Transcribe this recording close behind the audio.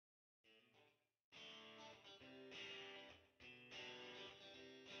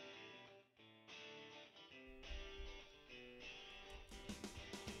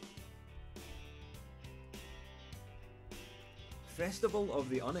Festival of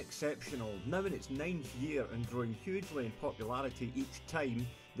the Unexceptional. Now in its 9th year and growing hugely in popularity each time,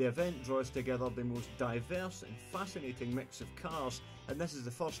 the event draws together the most diverse and fascinating mix of cars, and this is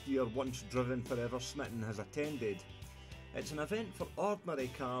the first year Once Driven Forever Smitten has attended. It's an event for ordinary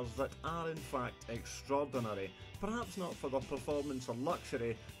cars that are in fact extraordinary, perhaps not for their performance or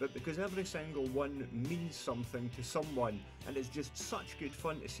luxury, but because every single one means something to someone, and it's just such good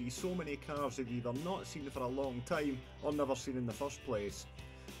fun to see so many cars you've either not seen for a long time or never seen in the first place.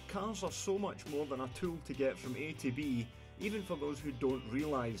 Cars are so much more than a tool to get from A to B, even for those who don't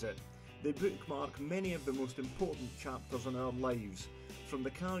realise it. They bookmark many of the most important chapters in our lives, from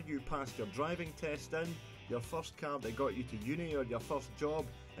the car you passed your driving test in, your first car that got you to uni or your first job,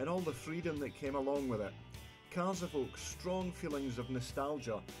 and all the freedom that came along with it. Cars evoke strong feelings of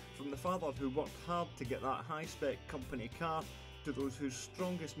nostalgia, from the father who worked hard to get that high-spec company car, to those whose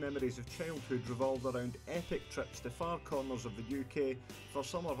strongest memories of childhood revolved around epic trips to far corners of the UK for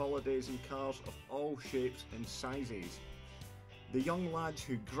summer holidays in cars of all shapes and sizes. The young lads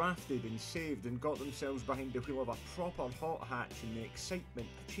who grafted and saved and got themselves behind the wheel of a proper hot hatch, and the excitement,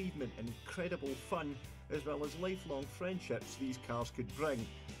 achievement and incredible fun, as well as lifelong friendships these cars could bring.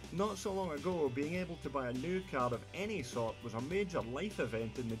 Not so long ago, being able to buy a new car of any sort was a major life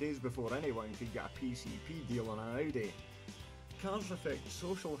event in the days before anyone could get a PCP deal on an Audi. Cars reflect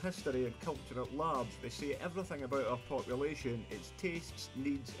social history and culture at large. They say everything about our population, its tastes,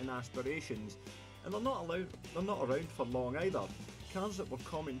 needs and aspirations. And they're not around for long either. Cars that were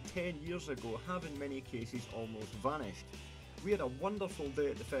common 10 years ago have in many cases almost vanished. We had a wonderful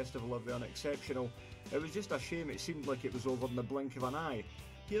day at the Festival of the Unexceptional. It was just a shame it seemed like it was over in the blink of an eye.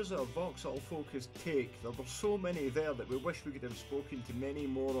 Here's our Vauxhall focused take. There were so many there that we wish we could have spoken to many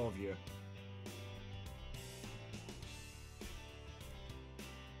more of you.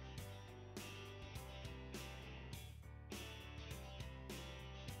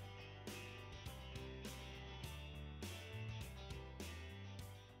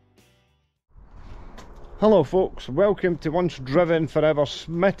 Hello folks, welcome to Once Driven Forever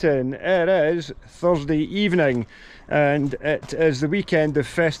Smitten. It is Thursday evening and it is the weekend of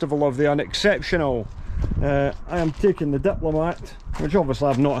Festival of the Unexceptional. I am taking the Diplomat, which obviously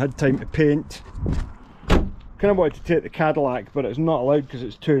I've not had time to paint. Kind of wanted to take the Cadillac, but it's not allowed because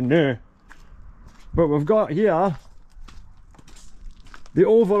it's too new. But we've got here the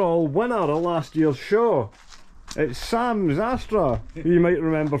overall winner of last year's show. It's Sam Zastra, who you might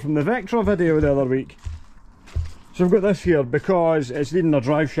remember from the Vectra video the other week. So I've got this here because it's needing a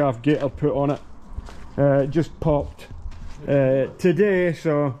drive shaft gaiter put on it. It just popped today,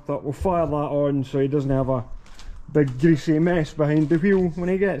 so thought we'll fire that on so he doesn't have a big greasy mess behind the wheel when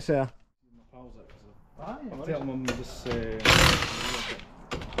he gets there. Oh,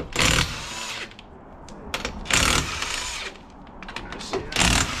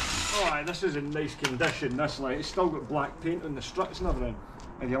 this is in nice condition. This light, it's still got black paint on the struts and everything.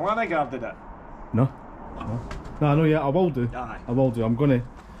 Have you guarded it? No. No, no, yeah, I will do. Aye. I will do. I'm gonna.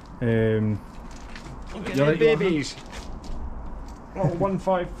 Look at the babies. Little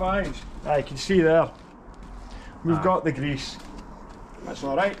 155s. I can see there. We've got the grease. That's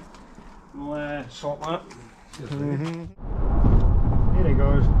all right. We'll sort that. Here he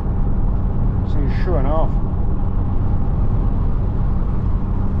goes. So he's showing off.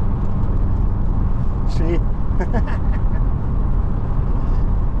 See.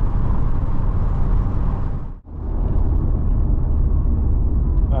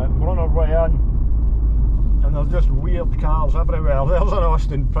 We're on our way in, and there's just weird cars everywhere. There's an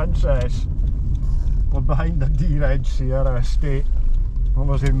Austin Princess. We're behind the D-Reg Sierra estate.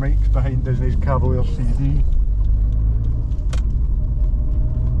 Obviously Mike's behind us in his Cavalier CD.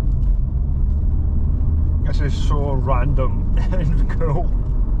 This is so random and cool.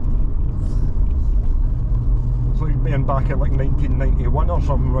 It's like being back at like 1991 or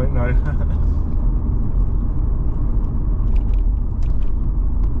something right now.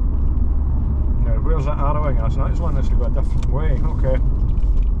 Where's that arrowing us? That's one that's got a different way. Okay.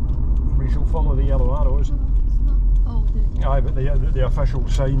 We shall follow the yellow arrows. Oh, aye, but the official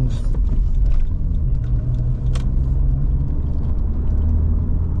signs.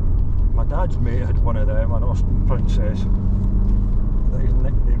 My dad's mate had one of them, an Austin Princess. He's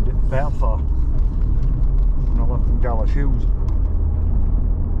nicknamed it Bertha. And I lived in Galashiels.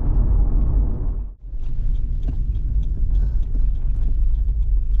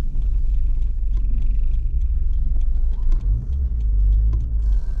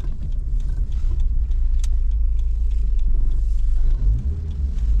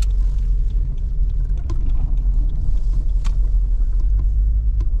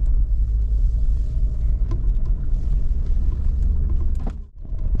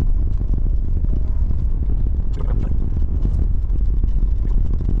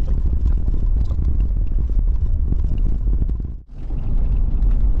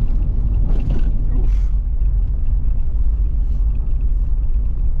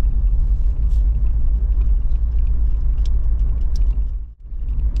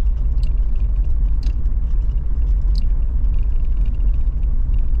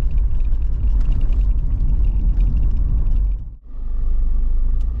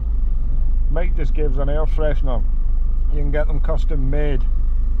 Mike just gave us an air freshener. You can get them custom made.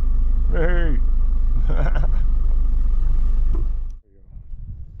 Woohoo!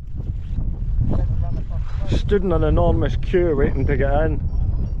 Stood in an enormous queue waiting to get in.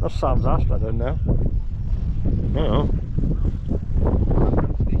 There's Sam's Astra down there. Oh.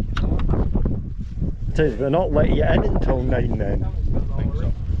 They're not letting you in until 9 then.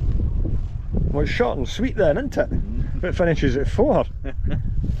 Well, it's short and sweet then, isn't it? It finishes at 4. But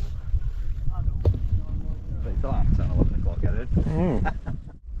you don't have 10, 11 o'clock get in.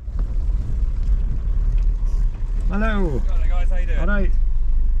 Hello. Hi guys, how you doing? Alright.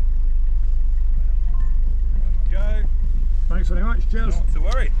 Go. Thanks very much. Cheers. Not to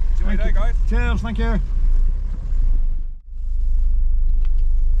worry. Enjoy your day, guys. Cheers, thank you.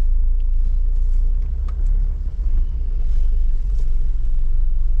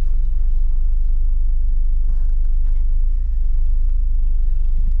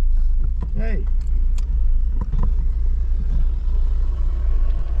 Hey.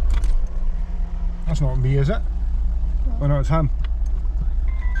 That's not me, is it? Oh no, it's him.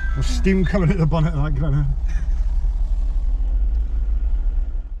 There's steam coming out the bonnet of that granite.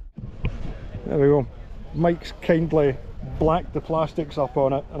 There we go. Mike's kindly blacked the plastics up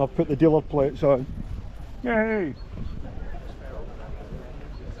on it and I've put the dealer plates on. Yay!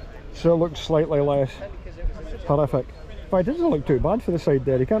 So it looks slightly less horrific. But it doesn't look too bad for the side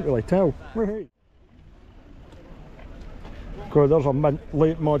there, you can't really tell. God, there's a mint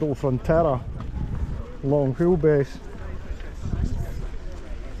late model Frontera. Long wheelbase.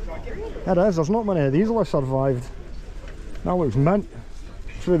 It is, there's not many of these that have survived. That looks mint.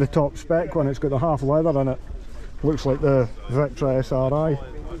 Through the top spec one, it's got the half leather in it. Looks like the Victra SRI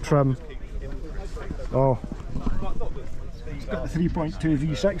trim. Oh. It's got the 3.2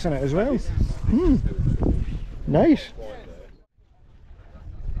 V6 in it as well. Nice.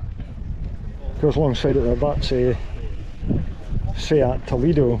 Goes alongside it there, that's a Seat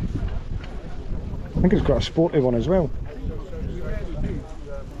Toledo. I think it's got a sporty one as well.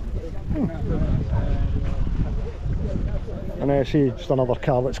 And I see just another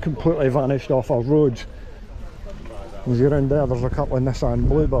car that's completely vanished off our roads. As you're around there, there's a couple of Nissan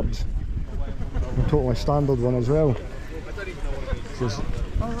Bluebirds. A totally standard one as well.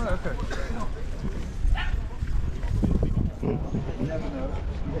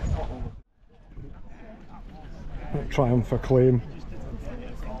 Triumph Acclaim.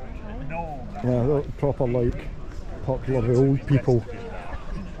 Yeah, they're proper like popular with old people.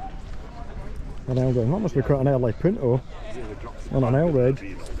 An Eldridge. That must be quite an early Punto on an Eldridge.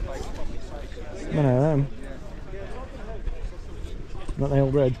 Many of them. An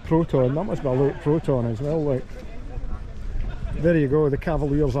Eldridge Proton. That must be a late Proton as well. Like, there you go, the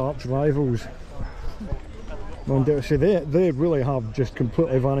Cavaliers' arch rivals. And see, they really have just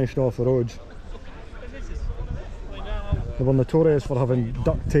completely vanished off the roads. They were notorious for having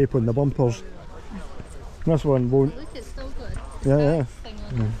duct tape on the bumpers. This one won't. At least it's still good. Yeah.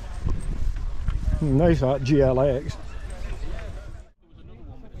 Nice that GLX.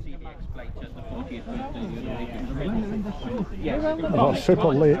 Oh, super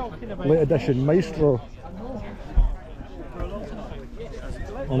late edition Maestro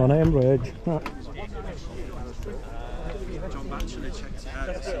on an M-Reg.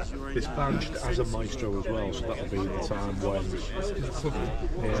 It's badged as a Maestro as well, so that'll be the time when.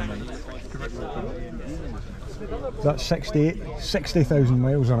 That's 60,000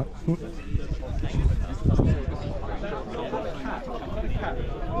 miles on it.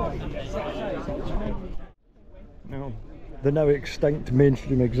 Now, the now extinct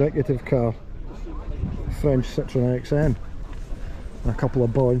mainstream executive car, French Citroën XM. A couple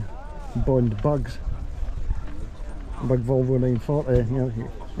of Bond bugs. Big Volvo 940. Yeah,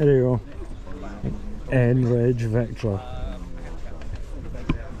 there you go. N-Reg Victra.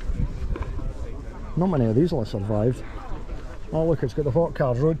 Not many of these will have survived. Oh look, it's got the Hot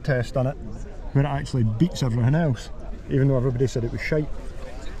Car road test on it, where it actually beats everything else, even though everybody said it was shite.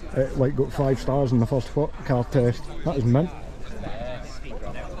 It like got 5 stars in the first Hot Car test. That is mint.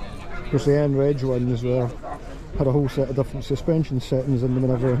 Because the N-Reg ones had a whole set of different suspension settings in them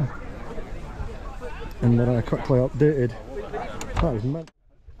and everything, and they're quickly updated. That is mint.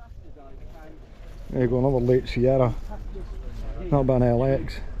 There you go, another late Sierra. That'll be an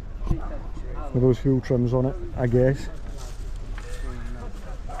LX with those fuel trims on it, I guess.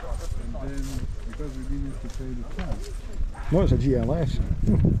 No, it's a GLS.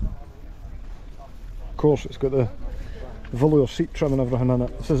 Of course, it's got the velour seat trim and everything in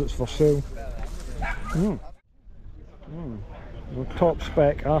it. It says it's for sale. The top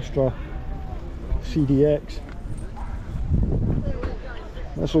spec Astra CDX.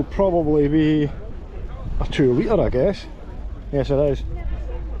 This will probably be a 2 litre, I guess. Yes, it is.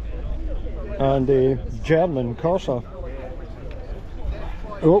 And a German Corsa.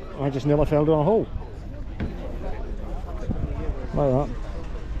 Oh, I just nearly fell down a hole. Like that.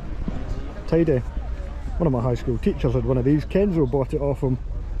 Tidy. One of my high school teachers had one of these. Kenzo bought it off him,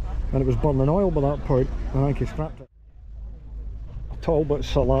 and it was burning oil by that point. I think he scrapped it. A Talbot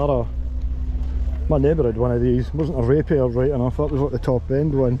Solara. My neighbour had one of these. Wasn't a rapier right enough. That was like the top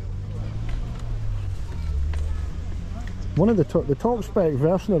end one. One of the top spec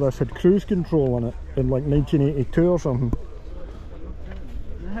version of this had cruise control on it in like 1982 or something.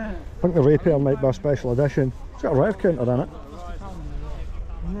 I think the rapier might be a special edition. It's got a rev counter in it.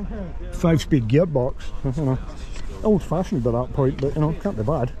 5-speed gearbox. You know, old fashioned by that point, but you know, can't be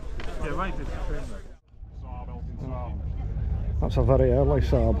bad. That's a very early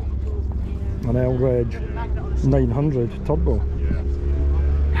Saab. An L-Reg 900 turbo.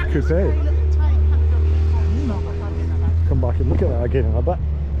 Coupe. Come back and look at that again in a bit.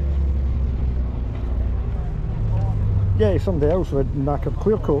 Yeah, somebody else with knackered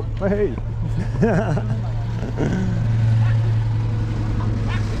clear coat. Hey!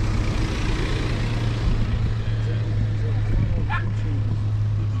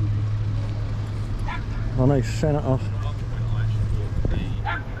 A nice Senator.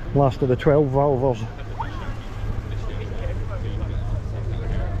 Last of the 12 valvers.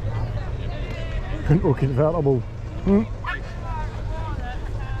 Pinto convertible.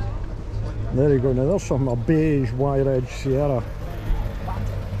 There you go, now there's something, a beige wire edge Sierra.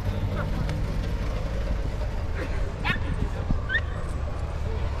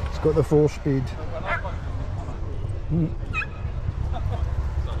 It's got the 4-speed.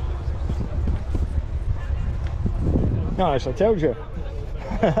 Nice, I told you.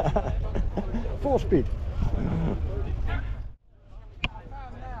 4-speed.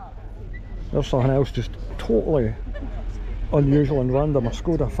 There's something else just totally unusual and random, a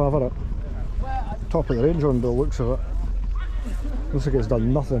Skoda Favourite. Top of the range on the looks of it. Looks like it's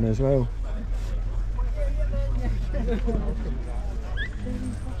done nothing as well.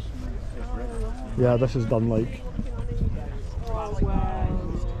 Yeah, this is done like...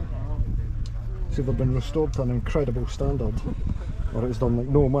 It's either been restored to an incredible standard, or it's done like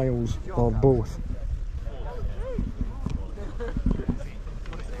no miles, or both.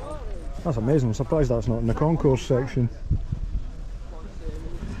 That's amazing, I'm surprised that's not in the concourse section.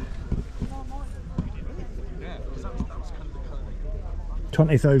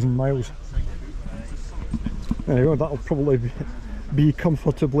 $20,000 miles. There you go, that'll probably be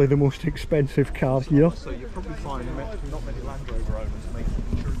comfortably the most expensive car here. So you'll probably find not many Land Rover owners making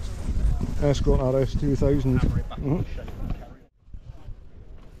insurance. Escort RS 2000.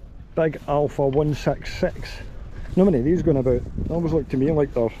 Big Alpha 166. How many of these going about? They always look to me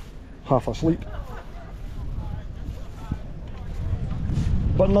like they're half asleep.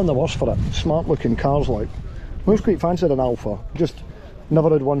 But none the worse for it. Smart looking cars like. I was quite fancied an Alpha. Just never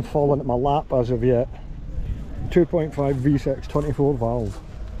had one fall into my lap as of yet. 2.5 V6 24 valve.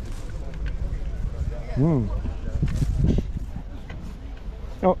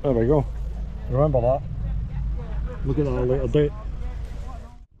 Oh, there we go. Remember that. Look at that at a later date.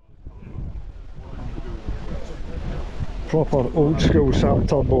 Proper old school Saab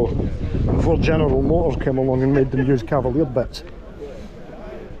turbo before General Motors came along and made them use Cavalier bits.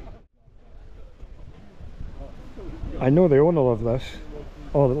 I know the owner of this,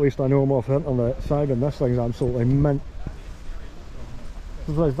 or at least I know him off the internet. Simon, this thing's absolutely mint.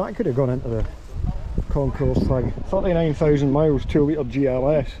 That could have gone into the concourse thing. 39,000 miles, 2 litre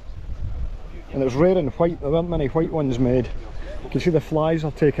GLS. And it's rare in white, there weren't many white ones made. You can see the flies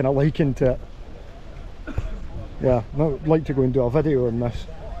are taking a liking to it. Yeah, I'd like to go and do a video on this.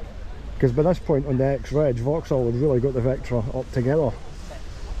 Because by this point on the X-Reg, Vauxhalls had really got the Vectra up together.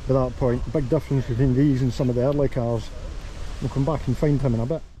 By that point, big difference between these and some of the early cars. We'll come back and find him in a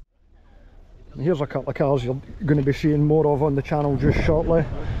bit. And here's a couple of cars you're going to be seeing more of on the channel just shortly.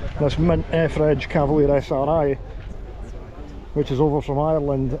 This mint F-Reg Cavalier SRI, which is over from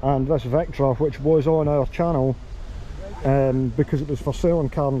Ireland, and this Vectra, which was on our channel because it was for sale in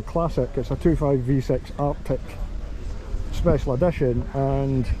Carn Classic. It's a 2.5 V6 Arctic special edition,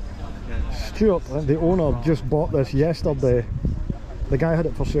 and Stuart, the owner, just bought this yesterday. The guy had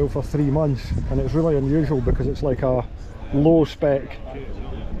it for sale for 3 months, and it's really unusual because it's like a low spec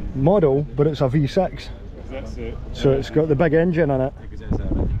model, but it's a V6. That's it. So it's got the big engine in it.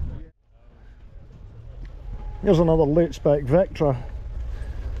 Here's another late spec Vectra,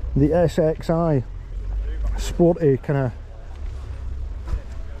 the SXI, sporty kind of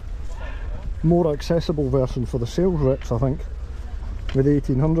more accessible version for the sales reps, I think. with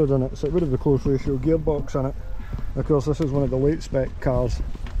 1800 in it, so it would have the close ratio gearbox in it. Of course, this is one of the late spec cars,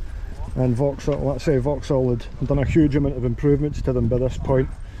 and Vauxhall, let's say Vauxhall had done a huge amount of improvements to them by this point.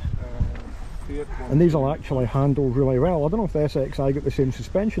 And these will actually handle really well. I don't know if the SXI got the same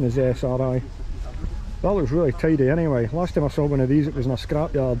suspension as the SRI. That looks really tidy anyway. Last time I saw one of these, it was in a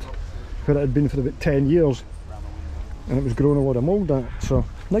scrapyard where it had been for about 10 years and it was growing a lot of mould in it, so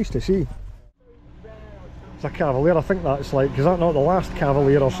nice to see. It's a Cavalier, I think that's like, is that not the last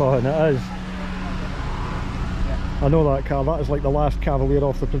Cavalier or something? It is. I know that car, that is like the last Cavalier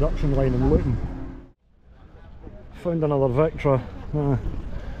off the production line in Luton. Found another Victra.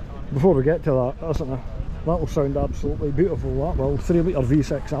 Before we get to that will sound absolutely beautiful, that will. 3 litre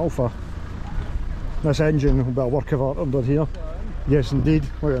V6 Alpha. This engine will be a work of art under here. Yes indeed,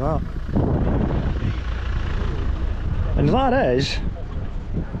 look at that. And that is,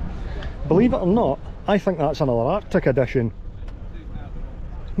 believe it or not, I think that's another Arctic edition.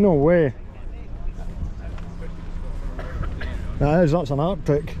 No way. That is, that's an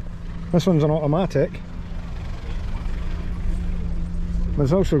Arctic. This one's an automatic. But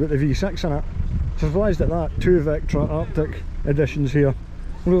it's also got the V6 in it. Surprised at that. 2 Victra Arctic editions here.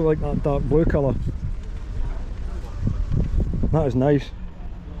 I really like that dark blue colour. That is nice.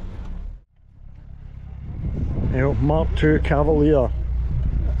 Mark II Cavalier.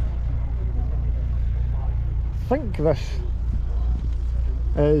 I think this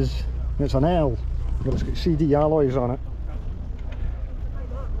is, it's an L, but it's got CD alloys on it.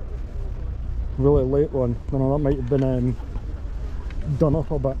 Really late one. I don't know, that might have been done up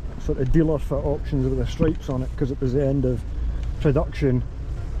a bit, sort of dealer fit options with the stripes on it, because it was the end of production.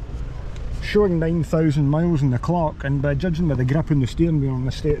 Showing 9,000 miles in the clock, and by judging by the grip and the steering wheel and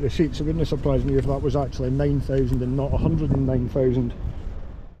the state of the seats, it wouldn't surprise me if that was actually 9,000 and not 109,000.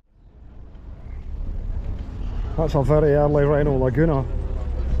 That's a very early Renault Laguna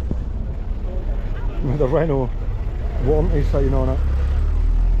with the Renault warranty sign on it.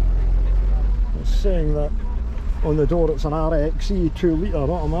 It's saying that on the door it's an RXE 2 litre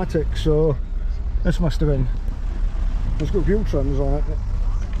automatic, so this must have been, it's got wheel trims on it,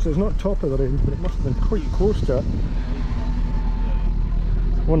 so it's not top of the range, but it must have been quite close to it.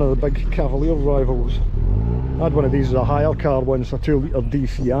 One of the big Cavalier rivals. I had one of these as a hire car once, a 2 litre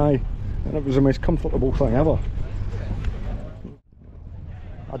DCI, and it was the most comfortable thing ever.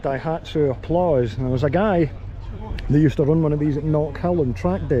 A Daihatsu Applause, and there was a guy that used to run one of these at Knock Hill on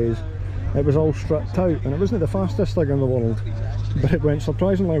track days. It was all stripped out, and it wasn't the fastest thing in the world, but it went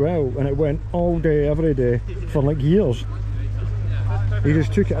surprisingly well, and it went all day, every day, for like years. He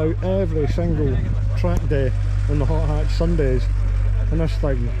just took it out every single track day on the hot hatch Sundays, and this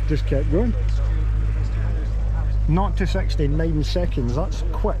thing just kept going. 0 to 60 in 9 seconds, that's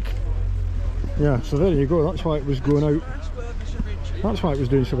quick. Yeah, so there you go, that's why it was going out. That's why it was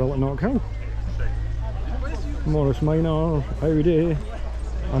doing so well at Knock Hill. Morris Minor, Audi,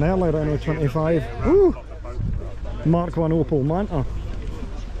 an early Renault 25. Woo! Mark I Opel Manta.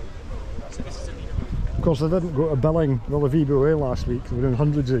 Of course, they didn't go to billing well the VBOA last week, they were doing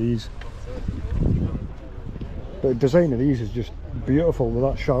hundreds of these. But the design of these is just beautiful with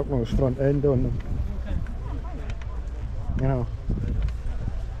that sharp nose front end on them. You know,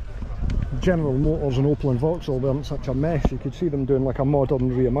 General Motors and Opel and Vauxhall weren't such a mess, you could see them doing like a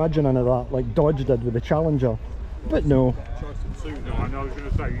modern reimagining of that, like Dodge did with the Challenger. But no.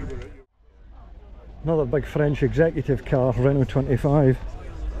 Another big French executive car, Renault 25.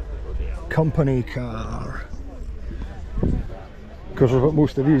 Company car. Because of what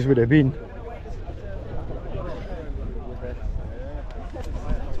most of these would have been.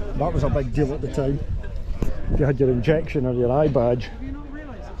 That was a big deal at the time. If you had your injection or your eye badge.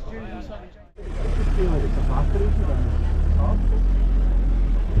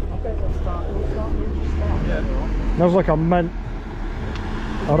 There's like a mint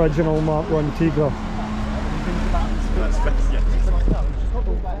original Mark I Tigra.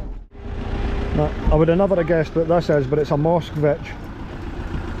 Now, I would have never guessed what this is, but it's a Moskvich.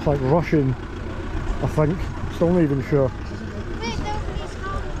 It's like Russian, I think. Still not even sure.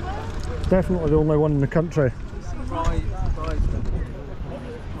 Definitely the only one in the country.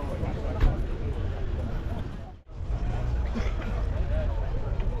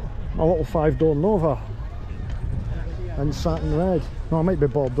 A little 5-door Nova in satin red. No, it might be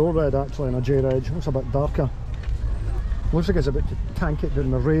Bordeaux red actually in a J-Reg. It's a bit darker. Looks like it's about to tank it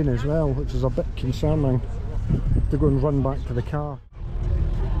during the rain as well, which is a bit concerning to go and run back to the car.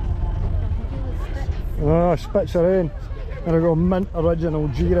 Oh, spits of rain. There we go, mint original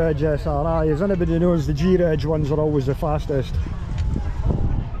G-Reg SRI. As anybody knows, the G-Reg ones are always the fastest.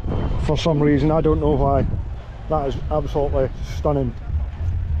 For some reason, I don't know why. That is absolutely stunning.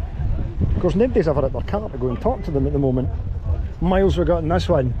 Of course, nobody's ever at their car to go and talk to them at the moment. Miles we got in this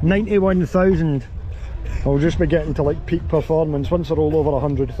one, 91,000. I'll just be getting to like peak performance. Once they're all over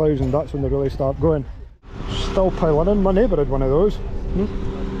 100,000, that's when they really start going. Still piling in. My neighbour had one of those.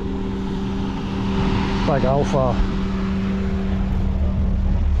 Big Alpha.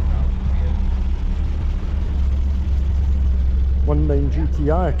 .19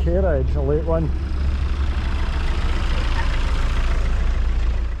 GTI K-Reg, a late one.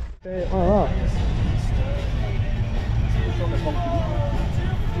 Like that.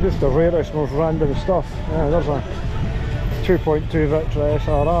 Just the rarest, most random stuff. Yeah, there's a 2.2 Vectra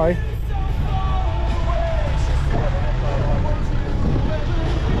SRI.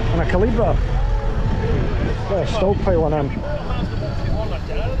 And a Calibra. Yeah, still piling in.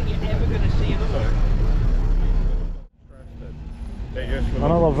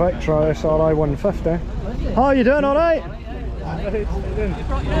 Another Vectra SRI 150. How are you doing, alright?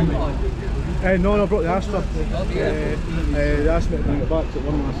 No, I brought the Astra. They asked me to bring it back to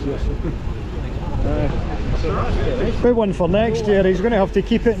one last year. So. Good one for next year, he's going to have to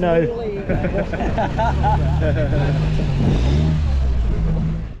keep it now.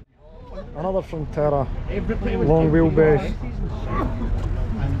 Another Frontera, long wheelbase.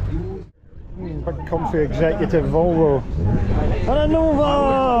 Big comfy executive Volvo. And a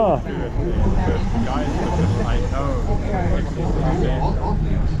Nova!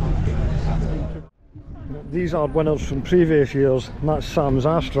 These are winners from previous years, and that's Sam's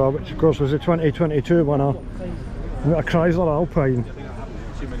Astra, which of course was the 2022 winner. We've got a Chrysler Alpine.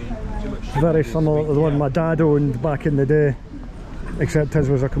 Very similar to the one my dad owned back in the day, except his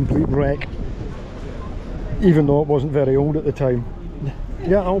was a complete wreck, even though it wasn't very old at the time.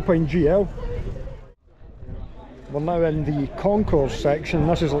 Yeah, Alpine GL. We're now in the concourse section.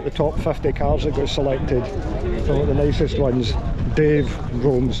 This is like the top 50 cars that got selected. So like the nicest ones. Dave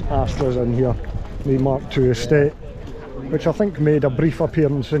roams Astras in here. The Mark II estate, which I think made a brief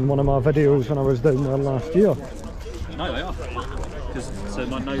appearance in one of my videos when I was down there last year. No, they are. Because so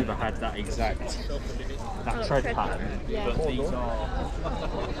my Nova had that tread pattern, but these are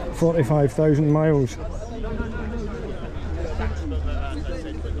 45,000 miles.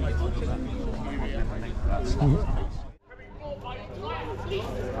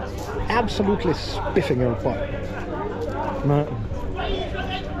 Absolutely spiffing out back.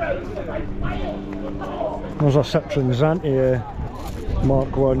 There's a Citroen Xantia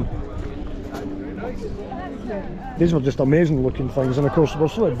Mark 1. These were just amazing looking things, and of course they were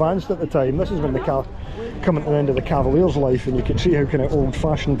so advanced at the time. This is when the car coming to the end of the Cavalier's life, and you could see how kind of old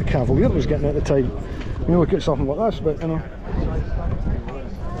fashioned the Cavalier was getting at the time. You look at something like this, but you know.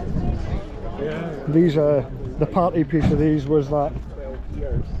 These the party piece of these was that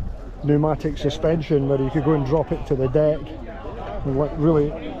pneumatic suspension where you could go and drop it to the deck, and like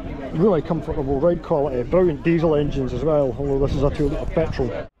really comfortable ride quality. Brilliant diesel engines as well, although this is a 2 litre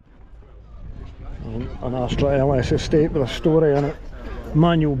petrol. An Astra LS estate with a story in it.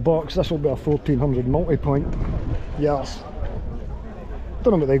 Manual box. This will be a 1400 multi-point. Yes.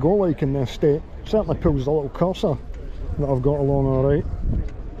 Don't know what they go like in the estate. Certainly pulls the little Corsa that I've got along alright.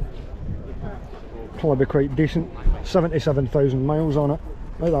 Probably be quite decent. 77,000 miles on it.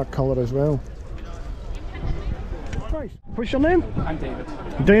 Like that colour as well. Right. What's your name? I'm David.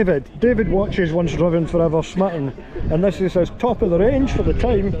 David. David watches Once Driven Forever Smitten, and this is his top of the range for the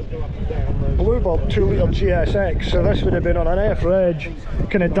time. Bluebird 2 litre GSX, so this would have been on an F-Reg,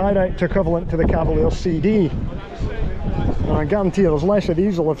 kind of direct equivalent to the Cavalier CD. And I guarantee there's less of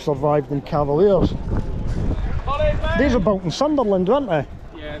these will have survived than Cavaliers. These are built in Sunderland, weren't they?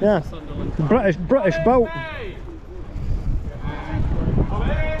 Yeah. British built.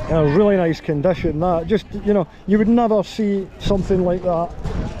 Really nice condition that. Just, you know, you would never see something like that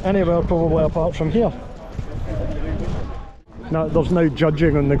anywhere probably apart from here. Now, there's no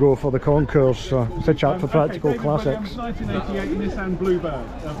judging on the go for the concourse, so it's a chat for Practical Classics. 1988 Nissan Bluebird.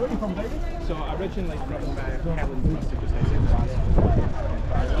 Where are you from, David? So originally from Helen.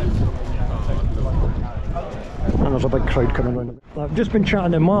 And there's a big crowd coming round. I've just been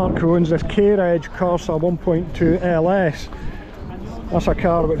chatting to Mark, who owns this K-Reg Corsa 1.2 LS. That's a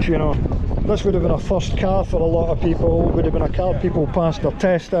car which, you know, this would have been a first car for a lot of people. Would have been a car people passed their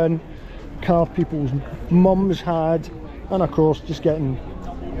test in, car people's mums had, and of course just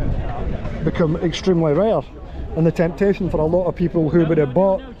become extremely rare. And the temptation for a lot of people who would have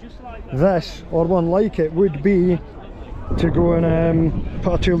bought this or one like it would be to go and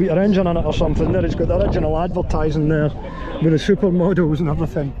put a 2 litre engine in it or something. There it's got the original advertising there with the supermodels and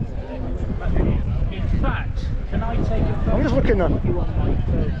everything. In fact, can I take it? I'm just looking at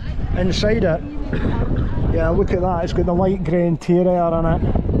inside it. Yeah, look at that, it's got the light grey interior in it.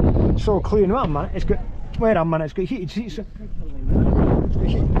 It's so clean. Wait a minute, it's got, wait a minute, it's got heated seats.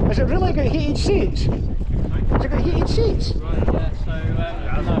 Has it really got heated seats? Has it got heated seats? Right, yeah,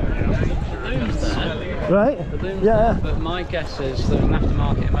 so Right? the boom's Yeah. there, but my guess is they're an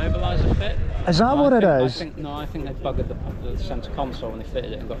aftermarket immobiliser fit. Is that what it is? I think they buggered the centre console when they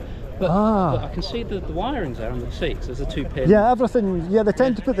fitted it and got. But I can see the wirings there on the seats. There's the 2 pins. Yeah, everything. Yeah, they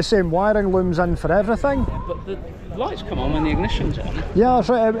tend to put the same wiring looms in for everything. But the lights come on when the ignition's on. Yeah, that's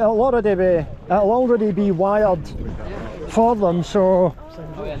right. It'll already be wired for them. So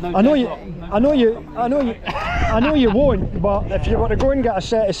I know you won't. But if you were to go and get a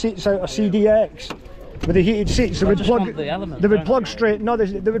set of seats out of CDX with the heated seats, they would plug. They would plug straight. No,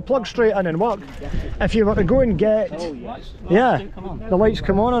 they would plug straight in and work. If you were to go and get, yeah, the lights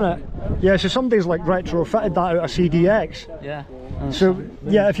come on it. Yeah, so somebody's like retrofitted that out of CDX. Yeah. So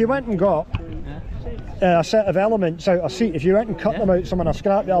yeah, if you went and got a set of elements out of seat, if you went and cut them out some in a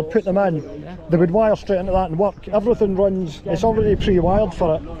scrapyard, put them in, they would wire straight into that and work. Everything runs. It's already pre-wired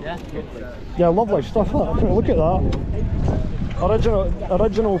for it. Yeah. Yeah, lovely stuff. Look at that.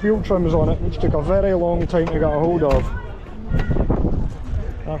 Original wheel trims on it, which took a very long time to get a hold of.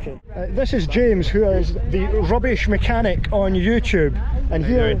 Okay. This is James, who is the rubbish mechanic on YouTube, and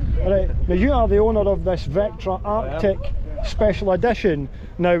here, right, now you are the owner of this Vectra Arctic Special Edition.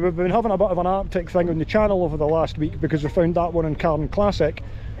 Now we've been having a bit of an Arctic thing on the channel over the last week because we found that one in Cairn Classic,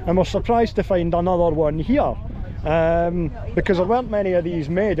 and we're surprised to find another one here. Because there weren't many of these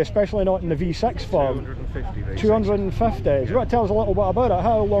made, especially not in the V6 form. 250. 250. Do you want to tell us a little bit about it?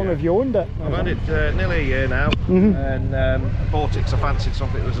 How long have you owned it? I've owned it nearly a year now, and bought it because I fancied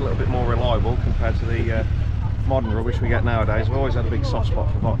something that was a little bit more reliable compared to the modern rubbish we get nowadays. I've always had a big soft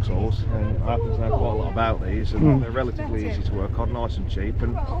spot for Vauxhalls, and I happen to know quite a lot about these, and they're relatively easy to work on, nice and cheap,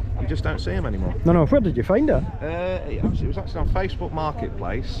 and you just don't see them anymore. No, where did you find it? It was actually on Facebook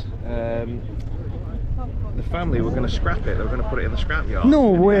Marketplace. The family were going to scrap it, they were going to put it in the scrapyard. No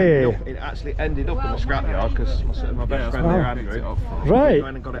way! It actually ended up in the scrapyard because my best friend there, Andrew, right.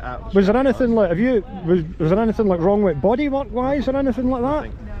 went and got it out. Was there anything like, was there anything like wrong with bodywork wise or anything like that?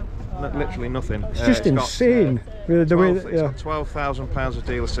 Literally nothing. It's just insane. It's got 12,000 pounds of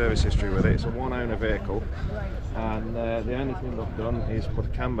dealer service history with it. It's a one-owner vehicle, and the only thing they've done is put a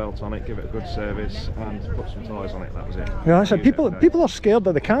cam belt on it, give it a good service, and put some tyres on it. That was it. Yeah, that's it. People are scared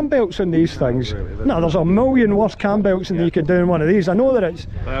of the cam belts on these things. Really, no, there's a million worse cam belts than you could do in one of these. I know that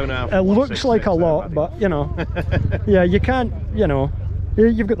it looks like a lot, but you know, yeah, you can't. You know,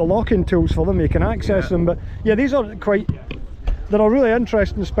 you've got the locking tools for them. You can access them, but yeah, these are quite. They're a really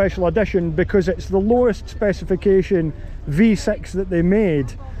interesting special edition because it's the lowest specification V6 that they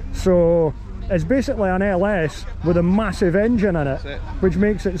made. So it's basically an LS with a massive engine in it, which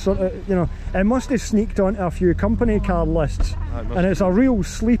makes it sort of, you know, it must have sneaked onto a few company car lists, and it's a real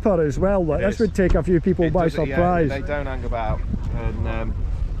sleeper as well. Like, this would take a few people by surprise. Yeah, they don't hang about, and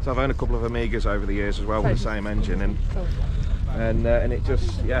so I've owned a couple of Amigas over the years as well with the same engine, and it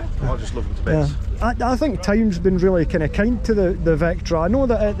just, yeah, I just love them to bits. Yeah. I think time's been really kind of kind to the Vectra. I know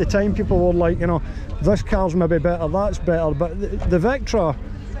that at the time people were like, you know, this car's maybe better, that's better, but the Vectra,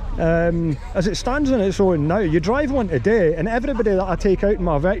 as it stands on its own now, you drive one today and everybody that I take out in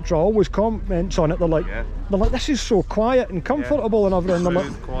my Vectra always comments on it. They're like, this is so quiet and comfortable and everything. They're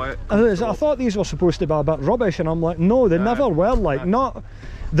like, quiet, I thought these were supposed to be a bit rubbish, and I'm like, no, they never were. Like, not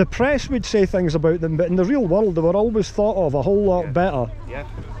the press would say things about them, but in the real world they were always thought of a whole lot better.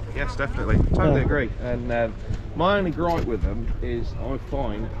 Yes, definitely, totally agree. And my only gripe with them is I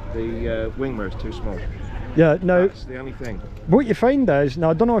find the wing mirror is too small. Yeah, now that's the only thing. What you find is,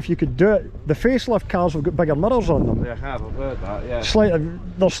 now I don't know if you could do it, the facelift cars have got bigger mirrors on them. They have, I've heard that, yeah. Slightly,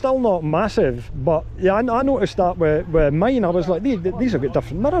 they're still not massive, but yeah, I noticed that with mine. I was like, these have got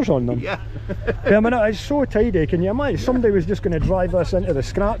different mirrors on them. Yeah. Yeah, I mean, it's so tidy. Can you imagine somebody was just going to drive this into the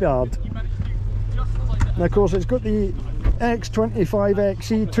scrapyard? And of course, it's got the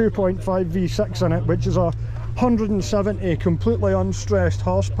X25XE 2.5 V6 in it, which is 170 completely unstressed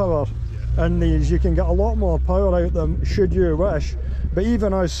horsepower. In these, you can get a lot more power out of them should you wish, but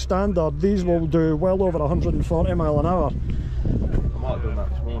even as standard, these will do well over 140 mile an hour. I might have done that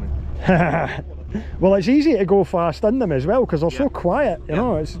this morning. Well, it's easy to go fast in them as well because they're so quiet, you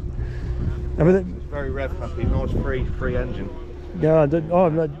know. It's very rev happy, nice free engine. Yeah,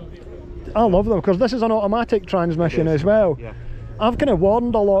 I love them because this is an automatic transmission as well. Yeah. I've kind of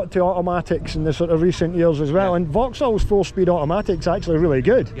warned a lot to automatics in the sort of recent years as well, and Vauxhall's 4-speed automatic's actually really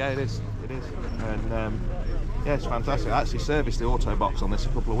good. Yeah, it is, and yeah, it's fantastic. I actually serviced the auto box on this a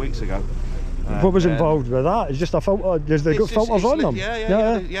couple of weeks ago, What was involved with that? It's just a filter. Does they got filters on them?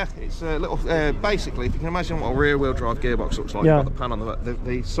 Yeah. It's a little. Basically, if you can imagine what a rear-wheel drive gearbox looks like, you've got the pan on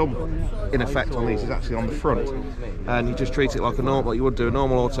the sump in effect on these is actually on the front, and you just treat it like a normal. You would do a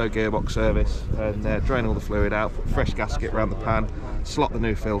normal auto gearbox service and drain all the fluid out, put a fresh gasket around the pan, slot the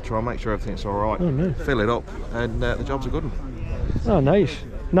new filter on, make sure everything's all right, fill it up, and the job's a good one. Oh, nice.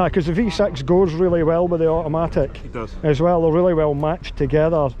 No, because the V6 goes really well with the automatic. It does. As well, they're really well matched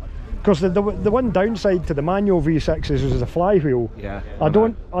together. Because the one downside to the manual V6s is the flywheel. Yeah. I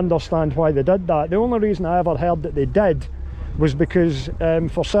don't understand why they did that. The only reason I ever heard that they did was because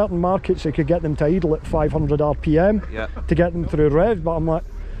for certain markets they could get them to idle at 500 RPM to get them through rev. But I'm like,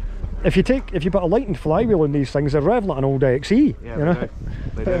 if you put a lightened flywheel in these things, they're rev like an old XE. Yeah, you know?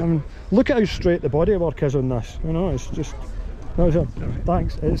 they do. Look at how straight the bodywork is on this. You know, it's just.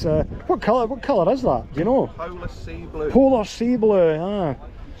 Thanks. It's what colour is that? Do you know? Polar sea blue. Polar sea blue. Ah.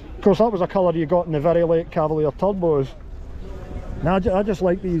 Of course, that was a colour you got in the very late Cavalier turbos. Now, I just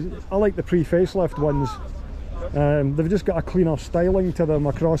like these. I like the pre-facelift ones. They've just got a cleaner styling to them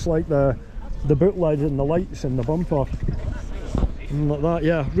across like the boot lid and the lights and the bumper and like that.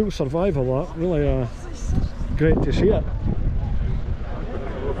 Yeah, real survival. That really great to see it.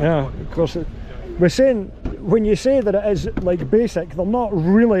 Yeah, of course. We're saying when you say that it is like basic, they're not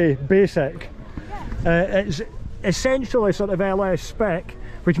really basic. It's essentially sort of LS spec,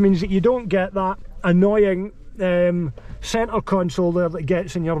 which means that you don't get that annoying centre console there that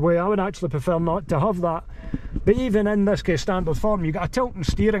gets in your way. I would actually prefer not to have that. But even in this case standard form, you've got a tilting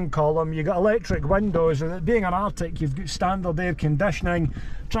steering column, you've got electric windows, and being an Arctic you've got standard air conditioning,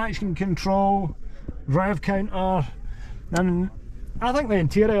 traction control, rev counter, and I think the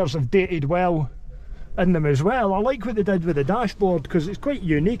interiors have dated well in them as well. I like what they did with the dashboard because it's quite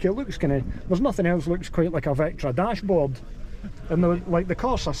unique. It looks kind of, there's nothing else looks quite like a Vectra dashboard. And like the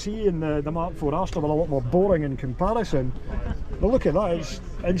Corsa C and the Mark IV Astra were a lot more boring in comparison. But look at that, it's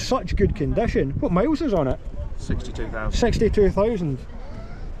in such good condition. What miles is on it? 62,000. 62,000.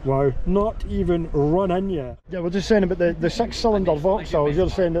 Wow, not even run in yet. Yeah, we're just saying about the 6-cylinder Vauxhalls, you're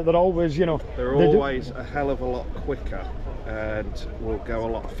saying that they're always, you know... They're always a hell of a lot quicker and will go a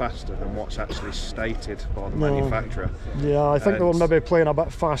lot faster than what's actually stated by the manufacturer. Yeah, I think they were maybe playing a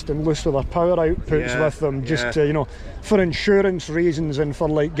bit fast and loose with their power outputs with them, just to, you know, for insurance reasons and for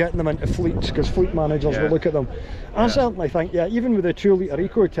like getting them into fleets, because fleet managers will look at them. I certainly think, even with the 2-litre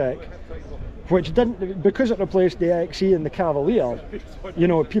Ecotec, which didn't, because it replaced the XE and the Cavalier, you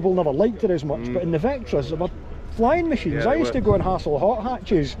know, people never liked it as much, but in the Vectras they were flying machines. I used to go and hassle hot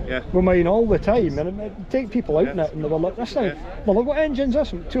hatches with mine all the time, and it'd take people out in it, and they were like, this thing, well, what engine's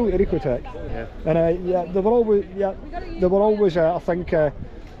this? 2-litre Ecotec. And they were always, I think,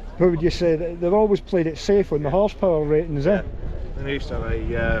 what would you say, they've always played it safe on the horsepower ratings, And they used to have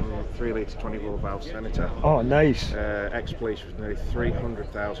a 3-litre 24-valve Senator. Oh, nice. Ex-police was nearly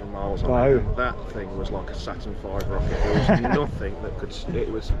 300,000 miles on it, and that thing was like a Saturn V rocket. There was nothing that could, it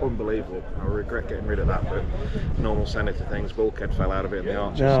was unbelievable. I regret getting rid of that, but normal Senator things, bulkhead fell out of it and the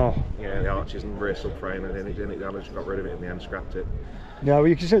arches. Yeah, the arches and rear subframe and anything damaged, got rid of it in the end, scrapped it. Yeah, well,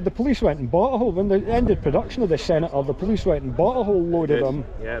 you can say the police went and bought a whole, when they ended production of the Senator, the police went and bought a whole load of them.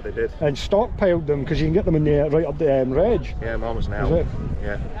 Yeah, they did. And stockpiled them, because you can get them in the, right up the reg. Yeah, mine was now.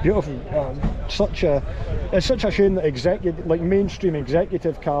 Yeah. Beautiful. It's such a shame that mainstream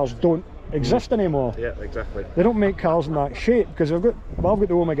executive cars don't exist anymore. Yeah, exactly. They don't make cars in that shape, because I've got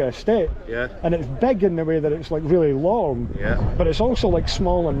the Omega Estate, and it's big in the way that it's like really long, but it's also like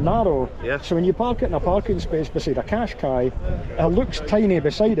small and narrow. So when you park it in a parking space beside a Qashqai, it looks tiny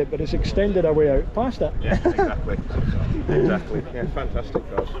beside it, but it's extended away out past it. Yeah, exactly. Exactly. Yeah,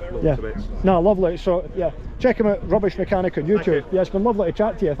 fantastic cars. Love to bits. No, lovely. So check them out, Rubbish Mechanic on YouTube. Yeah, it's been lovely to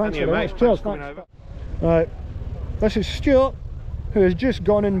chat to you. Thanks very much. Cheers. Thanks. Right, this is Stuart, who has just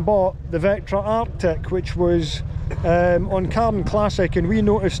gone and bought the Vectra Arctic, which was on Carn Classic, and we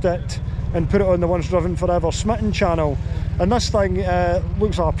noticed it and put it on the Once Driven Forever Smitten channel, and this thing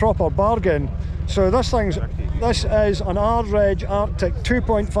looks like a proper bargain. So this is an R-Reg Arctic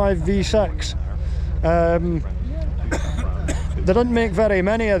 2.5 V6. They didn't make very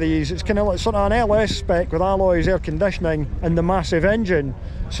many of these. It's kind of like sort of an LS spec with alloys, air conditioning and the massive engine.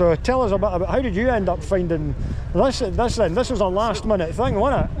 So tell us a bit about, how did you end up finding this then? This was a last minute thing,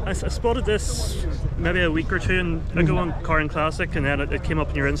 wasn't it? I spotted this maybe a week or two ago on Carn Classic, and then it came up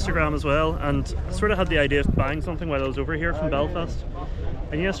on your Instagram as well, and I sort of had the idea of buying something while I was over here from Belfast.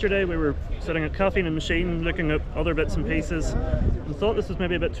 And yesterday we were sitting at Coffee in a Machine looking at other bits and pieces and thought this was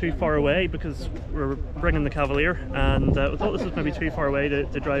maybe a bit too far away because we were bringing the Cavalier, and we thought this was maybe too far away to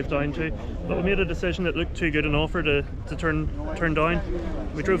drive down to, but we made a decision that looked too good an offer to turn down.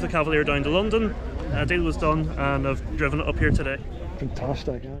 We drove the Cavalier down to London, a deal was done, and I've driven it up here today.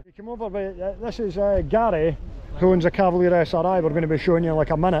 Fantastic. You came over by, this is Gary, who owns a Cavalier SRI. We're going to be showing you in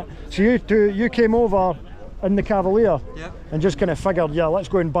like a minute. So you came over in the Cavalier, yeah, and just kind of figured, yeah, let's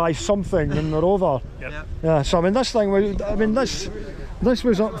go and buy something, and we're over. Yep. Yeah. So I mean, this thing was, I mean, this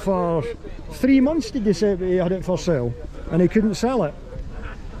was up for 3 months. Did you say he had it for sale, and he couldn't sell it?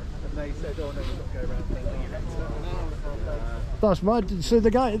 That's mad. So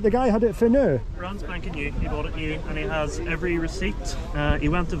the guy had it for new. Brand spanking new. He bought it new, and he has every receipt. He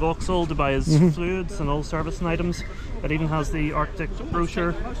went to Vauxhalls to buy his fluids and all servicing items. It even has the Arctic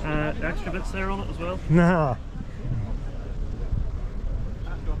brochure, extra bits there on it as well. Nah.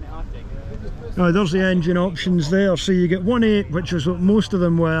 Oh, there's the engine options there. So you get 1.8, which is what most of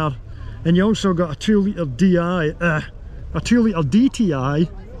them were, and you also got a 2 litre a 2 litre DTI,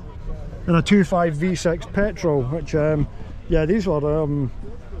 and a 2.5 V6 petrol, which yeah, these were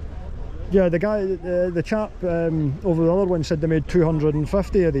yeah, the guy, the chap over the other one said they made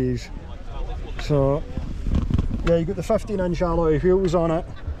 250 of these. So yeah, you got the 15-inch alloy wheels on it,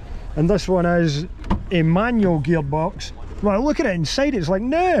 and this one is a manual gearbox. Well, look at it inside, it's like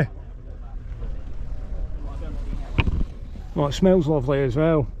new. Well, it smells lovely as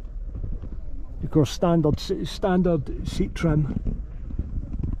well. Of course, standard seat trim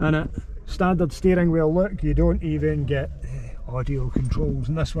in it. Standard steering wheel look. You don't even get audio controls,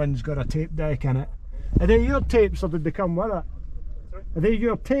 and this one's got a tape deck in it. Are they your tapes or did they come with it? Sorry? Are they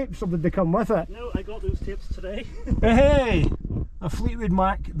your tapes or did they come with it? No, I got those tapes today. Hey! A Fleetwood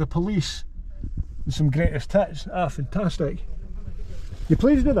Mac, The Police, and some greatest hits. Ah, fantastic. You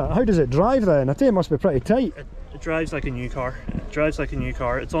pleased with that? How does it drive then? I think it must be pretty tight. It drives like a new car. It drives like a new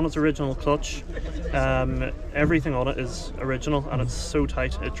car. It's on its original clutch. Everything on it is original, and it's so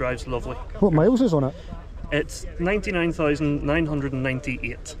tight. It drives lovely. What miles is on it? It's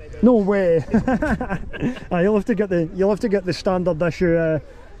 99,998. No way! You'll have to get the standard issue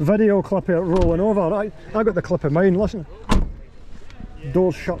video clip of it rolling over. I got the clip of mine. Listen,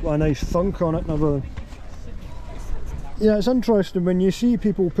 doors shut with a nice thunk on it and everything. Yeah, it's interesting when you see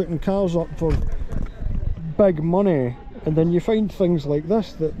people putting cars up for big money, and then you find things like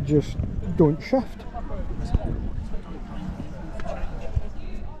this that just don't shift.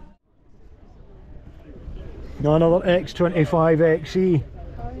 Now another X25XE.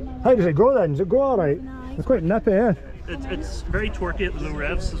 How does it go then? Does it go alright? It's quite nippy, eh? It's very torquey at the low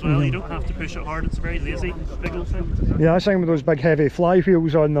revs as well. You don't have to push it hard. It's very lazy, big old thing. Yeah, I sang with those big heavy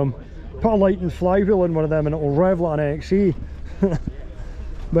flywheels on them. Put a lightened flywheel in one of them and it'll rev like an XE.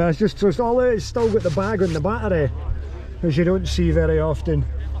 But it's just, it's still got the bag on the battery, which you don't see very often.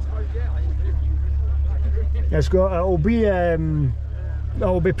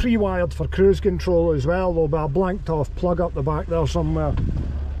 It'll be pre-wired for cruise control as well. There'll be a blanked off plug up the back there somewhere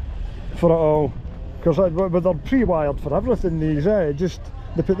for it all. Because they're pre-wired for everything these, just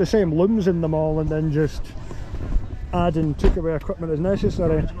they put the same looms in them all and then just add and take away equipment as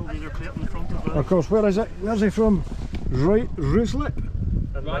necessary. Of course, where is it? Where's he from? Ruislip?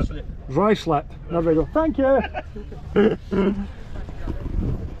 Ruislip. There we go. Thank you!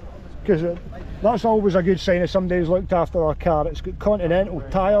 Because that's always a good sign if somebody's looked after their car. It's got Continental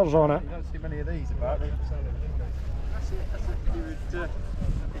tyres on it. You don't see many of these about. It'd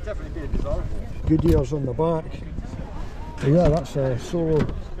definitely be a desirable. Goodyears on the back. But yeah, that's so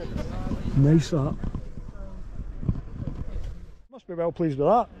nice that. Must be well pleased with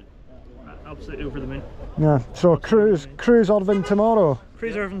that. Absolutely over the moon. Yeah, so cruise Irvine tomorrow.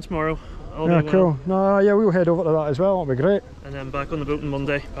 Cruise Irvine tomorrow. Yeah, cool. No, yeah, we'll head over to that as well. That'll be great. And then back on the boat on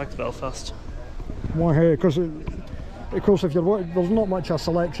Monday, back to Belfast. Well, hey, because of course, if you're there's not much a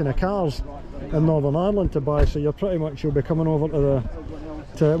selection of cars in Northern Ireland to buy, so you'll be coming over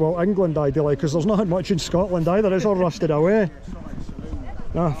to well, England ideally, because there's not much in Scotland either. It's all rusted away.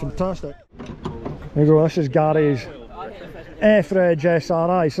 Ah, fantastic. There you go. This is Gary's F-Reg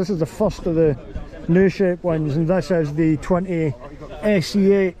SRI. So this is the first of the new shape ones, and this is the 20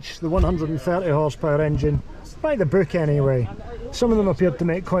 SEH, the 130 horsepower engine. By the book anyway. Some of them appeared to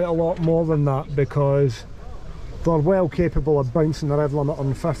make quite a lot more than that because they're well capable of bouncing the rev limit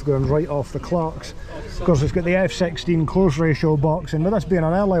on fifth going right off the clocks. Of course, it's got the F16 close ratio box, and with this being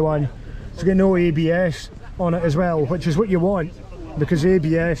an early one, it's got no ABS on it as well, which is what you want, because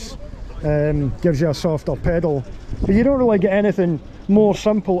ABS gives you a softer pedal. But you don't really get anything more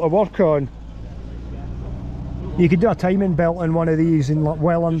simple to work on. You could do a timing belt in one of these in like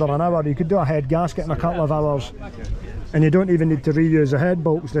well under an hour. You could do a head gasket in a couple of hours. And you don't even need to reuse the head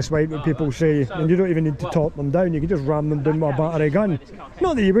bolts, despite what people say. And you don't even need to top them down. You can just ram them down with a battery gun.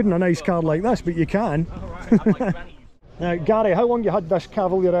 Not that you would in a nice car like this, but you can. Now, Gary, how long you had this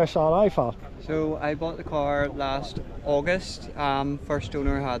Cavalier SRI for? So I bought the car last August. First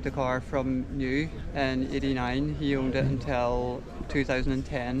owner had the car from new in '89. He owned it until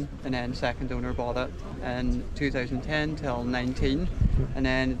 2010, and then second owner bought it in 2010 till 19, and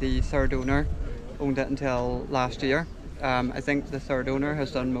then the third owner owned it until last year. I think the third owner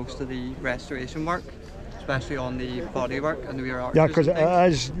has done most of the restoration work, especially on the bodywork and the rear arches. Yeah, because it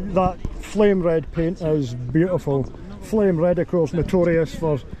is, that flame red paint is beautiful. Flame red, of course, notorious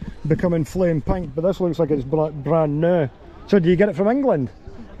for becoming flame pink, but this looks like it's brand new. So do you get it from England?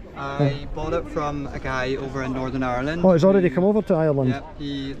 I bought it from a guy over in Northern Ireland. Oh, it's already come over to Ireland?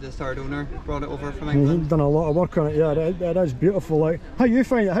 Yeah, the third owner brought it over from England. He's done a lot of work on it, yeah, it is beautiful. Like, how you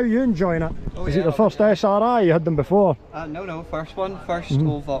find it, how you enjoying it? Oh, is it the first SRI? You had them before? No, first one,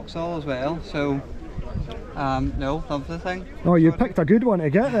 old Vauxhall as well, so no, love the thing. Oh, you picked a good one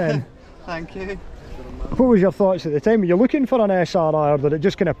to get then. Thank you. What was your thoughts at the time? Were you looking for an SRI, or did it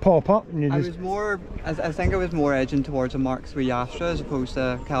just kind of pop up? And you just... I think I was more edging towards a Mark III Astra as opposed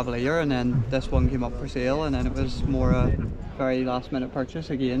to Cavalier, and then this one came up for sale, and then it was more a very last minute purchase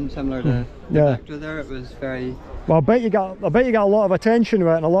again, similar to the Vectra there. It was very... Well, I bet you got a lot of attention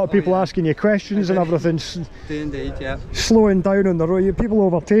with it, and a lot of people asking you questions and everything. Indeed, yeah. Slowing down on the road, people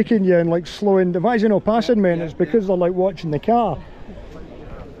overtaking you and like slowing. Why is you not passing me? And it's because they're like watching the car.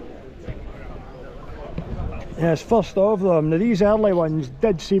 Yes, first of them. Now, these early ones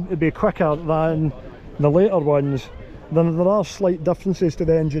did seem to be quicker than the later ones. Then there are slight differences to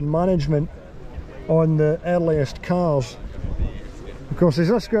the engine management on the earliest cars. Of course, has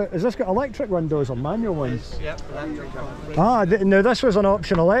this got electric windows or manual ones? Yep, electric. Now this was an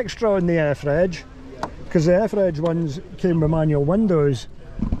optional extra on the F-Reg, because the F-Reg ones came with manual windows.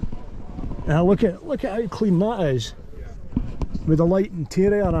 Now look at how clean that is, with the light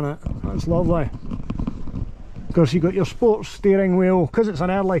interior in it. That's lovely. Of course, you've got your sports steering wheel. Because it's an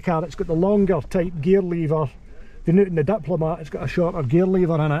early car, it's got the longer type gear lever. The Newton the Diplomat, it's got a shorter gear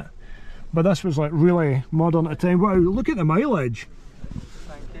lever in it. But this was like really modern at the time. Wow, look at the mileage.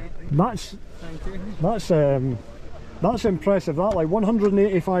 Thank you. That's impressive. That, like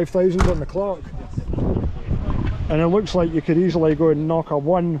 185,000 on the clock. And it looks like you could easily go and knock a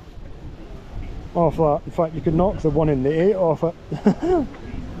 1 off that. In fact, you could knock the 1 and the 8 off it.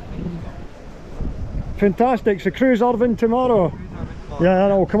 Fantastic. So cruise Irvine tomorrow. Yeah,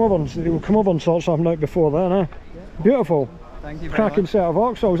 we'll come over and sort something out before then, eh? Beautiful. Thank you very cracking much. Set of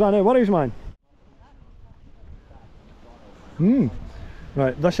Vauxhalls, I know. Worries, man.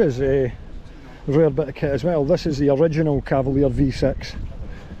 Right, this is a rare bit of kit as well. This is the original Cavalier V6.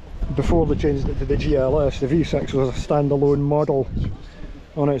 Before they changed it to the GLS, the V6 was a standalone model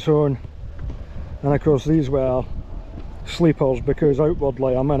on its own. And of course these were sleepers, because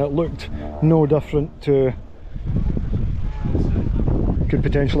outwardly, I mean, it looked no different to, could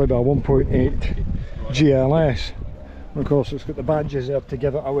potentially be a 1.8 GLS. And of course it's got the badges there to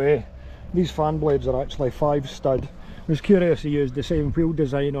give it away. These fan blades are actually 5 stud. I was curious to use the same wheel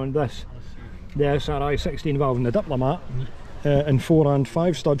design on this, the SRI 16 valve and the Diplomat, in 4 and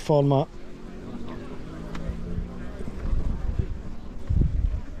 5 stud format.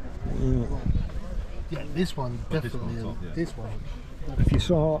 Yeah, this one definitely. This one. If you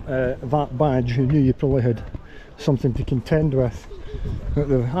saw that badge, you knew you probably had something to contend with. But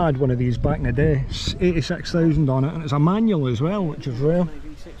they've had one of these back in the day. It's 86,000 on it, and it's a manual as well, which is rare.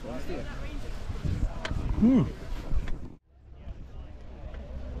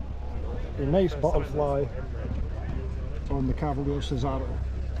 A nice butterfly on the Cavalier Cesaro.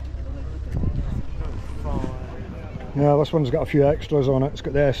 Yeah, this one's got a few extras on it. It's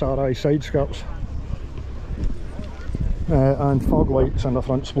got the SRI side skirts. And fog lights and the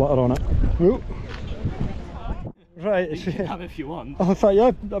front splitter on it. Ooh. Right, you can have it if you want. I thought,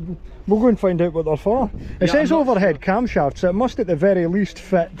 yeah, we'll go and find out what they're for. It says overhead camshaft, so it must at the very least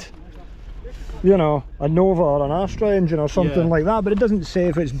fit, you know, a Nova or an Astra engine or something like that, but it doesn't say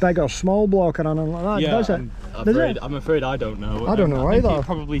if it's big or small block or anything like that, does it? I'm afraid I don't know. I don't know either. I think it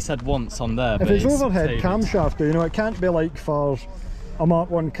probably said once on there. If it's overhead camshaft, you know, it can't be like for a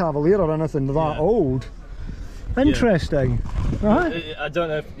Mark 1 Cavalier or anything that old. Interesting. Right. I don't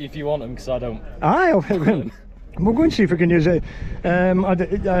know if you want them, because I don't. Aye, we'll go and see if we can use it.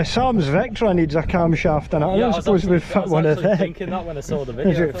 Sam's Vectra needs a camshaft in it. I don't suppose we fit one of them. I was thinking that when I saw the video.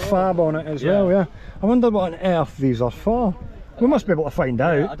 Is it fab on it as well, yeah. I wonder what on earth these are for. We must be able to find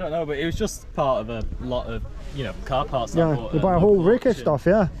out. I don't know, but it was just part of a lot of, you know, car parts. Yeah, they buy a whole rake of stuff,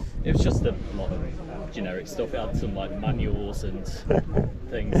 yeah. It was just a lot of generic stuff. It had some like manuals and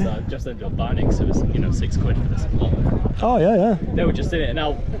things that I just ended up buying it because it was, you know, £6 for this lot. Oh yeah, yeah. They were just in it, and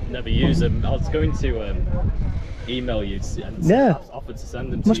I'll never use them. I was going to email you and offered to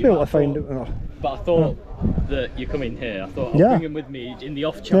send them to must you. Be able to find it. But I thought that you come in here. I thought I'll bring them with me in the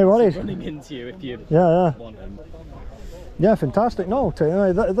off chance of running into you if you want them. Yeah, fantastic. No,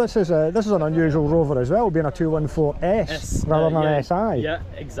 this is an unusual Rover as well, being a 214S rather than an SI. Yeah,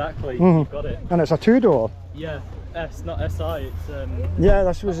 exactly. You've got it. And it's a 2-door. Yeah, S, not SI. It's yeah,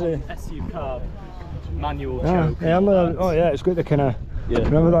 this was a SU carb manual choke. Yeah, oh yeah, it's got the kind of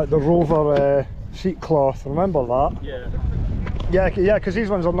remember that the Rover seat cloth. Remember that? Yeah. Yeah, because these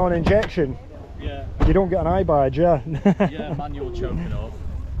ones are non-injection. Yeah. You don't get an eye badge, yeah. Yeah, manual choke and all.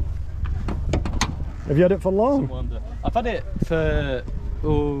 Have you had it for long? I've had it for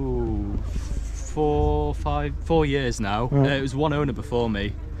 4 years now. It was one owner before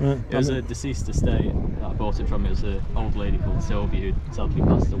me. It was a deceased estate that I bought it from. It was an old lady called Sylvia who sadly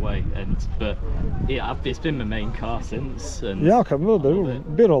passed away. But it's been my main car since. And yeah, I can remember they were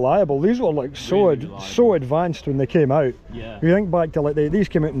be reliable. These were like so advanced when they came out. Yeah. You think back to like these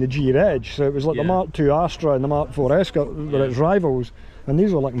came out in the G-Reg, so it was like the Mark II Astra and the Mark IV Escort were its rivals. And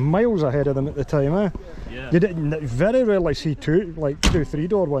these were like miles ahead of them at the time, eh? Yeah. You didn't very rarely see two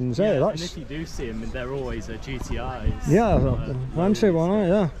 3-door ones, eh? And if you do see them, they're always GTIs. Yeah, fancy one,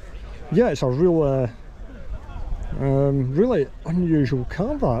 eh? Yeah, it's a real, really unusual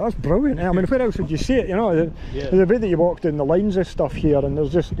car. That's brilliant. Eh? I mean, where else would you see it? You know, the way that you walked in the lines of stuff here, and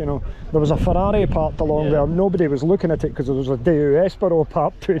there's just, you know, there was a Ferrari parked along there. Nobody was looking at it because there was a Daewoo Espero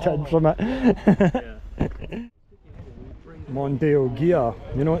parked 2 in from it. Mondeo gear.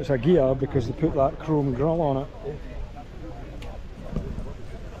 You know it's a gear because they put that chrome grille on it.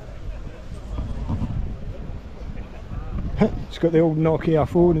 It's got the old Nokia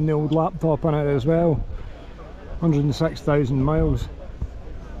phone and the old laptop in it as well. 106,000 miles.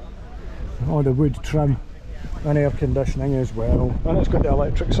 All the wood trim and air conditioning as well. And it's got the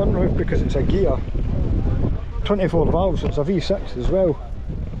electric sunroof because it's a gear. 24 valves, so it's a V6 as well.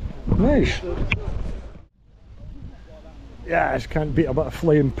 Nice. Yeah, it can't beat a bit of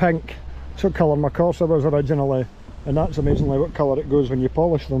flame pink. That's what colour my Corsa was originally, and that's amazingly what colour it goes when you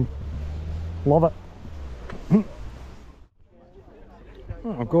polish them. Love it.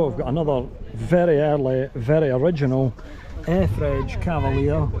 I've got another very early, very original F-Reg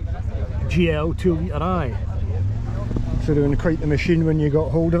Cavalier GL 2-litre-I. So doing quite the machine when you got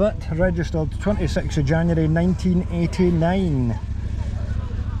hold of it. Registered 26th of January 1989.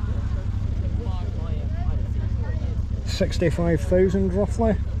 65,000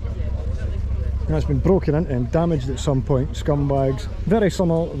 roughly. Now it's been broken into and damaged at some point, scumbags. Very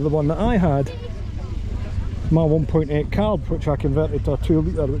similar to the one that I had. My 1.8 card, which I converted to a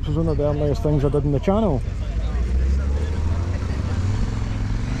 2-litre, which was one of the earliest things I did in the channel.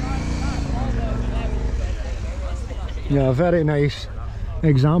 Yeah, a very nice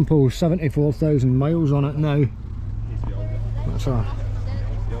example, 74,000 miles on it now. That's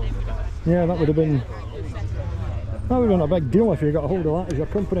yeah, that would have been a big deal if you got a hold of that as your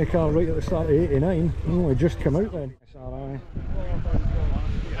company car right at the start of '89. You only just come out then.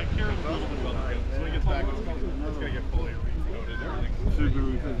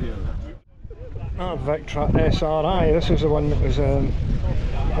 Ah, Victra SRI. This is the one that was I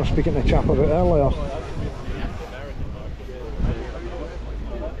was speaking to the chap about earlier.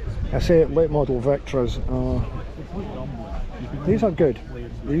 I say late model Victras. These are good.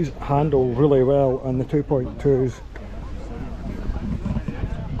 These handle really well, and the 2.2s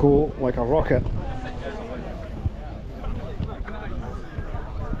go like a rocket.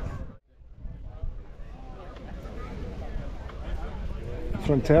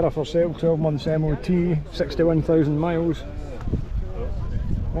 Frontera for sale, 12 months MOT, 61,000 miles.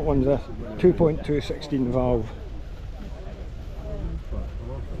 What one's this? 2.2 16 valve.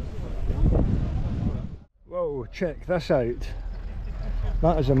 Whoa, check this out.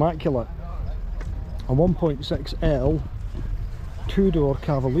 That is immaculate. A 1.6L 2-door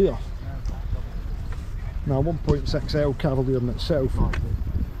Cavalier. Now 1.6L Cavalier in itself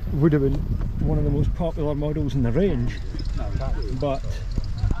would have been one of the most popular models in the range, but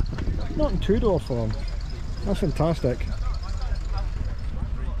not in 2-door form. That's fantastic.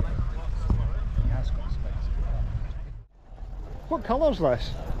 What colour's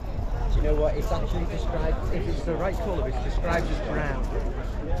this? It's You know what? It's actually described. If it's the right colour, it's described as brown.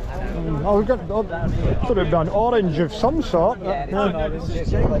 I thought it'd be an orange of some sort. Yeah,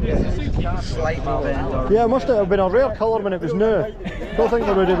 it's like a slightly burned orange. Yeah, it must have been a rare colour when it was new. Don't think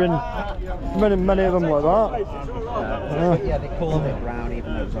there would have been many of them like that. Yeah, they called it brown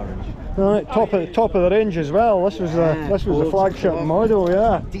even though it was orange. Right, top of the range as well. This was the flagship model.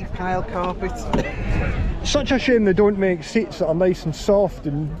 Yeah. Deep tile carpet. Such a shame they don't make seats that are nice and soft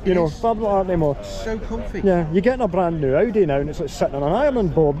and fab like that anymore. So comfy. Yeah, you're getting a brand new Audi now and it's like sitting on an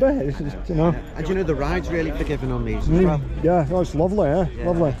island board, it's just, And you know the ride's really forgiving on these as well. Yeah, that's lovely, yeah.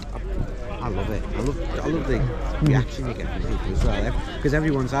 Lovely. I love it. I love the reaction you get from people as well, because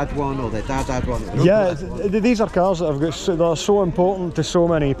everyone's had one or their dad had one. Yeah, these are cars that that are so important to so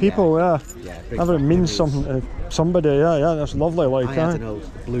many people. Yeah, everything means something to somebody. Yeah, that's lovely. Like I had an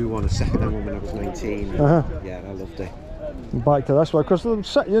old blue one, a second-hand one when I was 19. Yeah, I loved it. Back to this one, because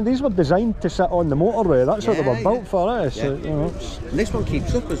these were designed to sit on the motorway. That's what they were built for. So, and this one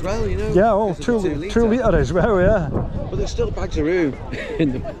keeps up as well, Yeah, oh, 2 litre as well, yeah. But there's still bags of room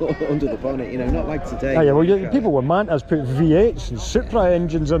under the bonnet, not like today. Yeah, well, people were mantas put V8s and Supra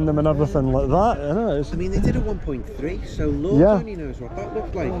engines in them and everything like that. I mean, they did a 1.3, so Lord only knows what that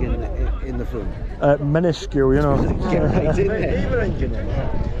looked like in the front. Minuscule,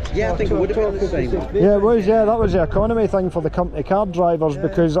 Yeah, I think it would have been the same one. Yeah, it was. Yeah, that was the economy thing for the company car drivers,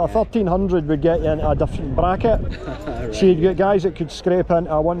 because a 1300 would get you into a different bracket. Right. So you'd get guys that could scrape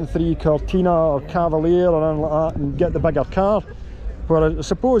into a 1.3 Cortina or Cavalier or anything like that and get the bigger car. Whereas I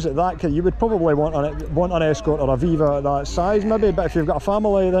suppose at that you would probably want an Escort or a Viva at that size maybe, but if you've got a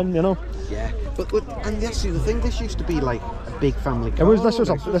family then Yeah, but and that's the thing, this used to be like a big family car. This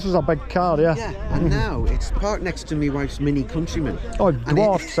was a big car, yeah. Yeah, and now it's parked next to my wife's Mini Countryman. Oh,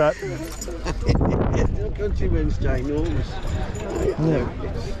 dwarf set. The Countryman's ginormous.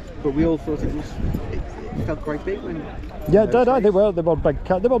 But we all thought it felt quite big when. Yeah, it did. They were big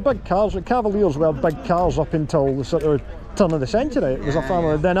cars. They were big cars. The Cavaliers were big cars up until the sort of turn of the century. It was a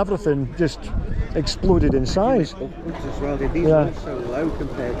family. Then everything just exploded in size. As well. These were so low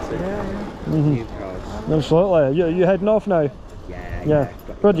compared to new cars. Absolutely. You heading off now? Yeah.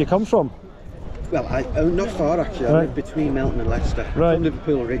 Where do you come from? Well, not far actually. I live between Melton and Leicester. I'm from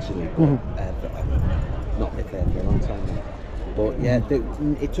Liverpool originally, but I've not lived there for a long time now. But yeah,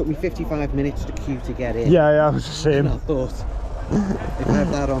 it took me 55 minutes to queue to get in. Yeah, I was the same. And I thought, if I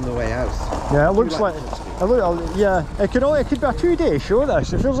have that on the way out. Yeah, it looks like. It could be a 2-day show.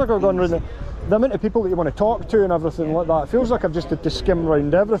 This. It feels like I've gone around the amount of people that you want to talk to and everything like that. It feels like I've just had to skim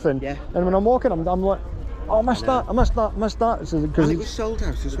round everything. Yeah. And when I'm walking, I'm like, oh, I missed that. And it was sold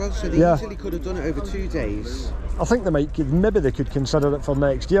out as well, so they easily could have done it over 2 days. I think maybe they could consider it for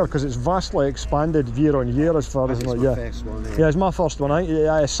next year, because it's vastly expanded year on year as far as first one, yeah, it's my first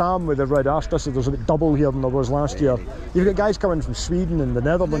one. Sam with the red Astra said there's about double here than there was last year. You've got guys coming from Sweden and the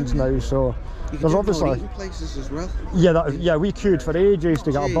Netherlands now, so there's obviously places as well. Yeah, we queued for ages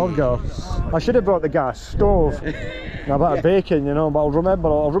to get a burger. I should have brought the gas stove and a bit of bacon, but I'll remember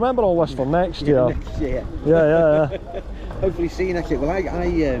all this for next year. Next year. Yeah. Hopefully see you next year. Well,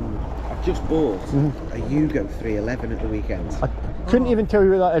 I've just bought a Yugo 311 at the weekend. I couldn't even tell you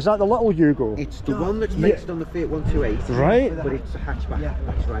what that is. Is that the little Yugo? It's the one that's based on the Fiat 128. Right. But it's a hatchback.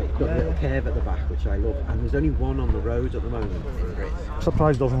 That's right. It's got a little curve at the back, which I love. And there's only one on the road at the moment.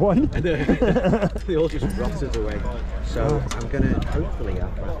 Surprised there's one. They all just rotted away. So I'm going to hopefully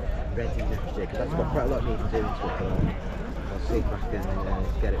have that ready next year, because that's got quite a lot needing doing to it. I'll see if I can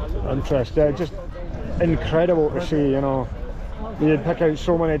get it. Interesting. Just incredible to see, You'd pick out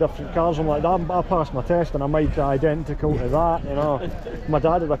so many different cars. I'm like, I passed my test and I might be identical to that, My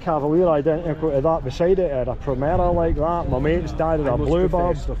dad had a Cavalier identical to that. Beside it, I had a Primera like that. My mate's dad had a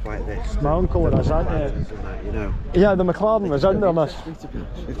Bluebird. Stuff like this. My uncle had a Zanta. Yeah, the McLaren was in there, miss.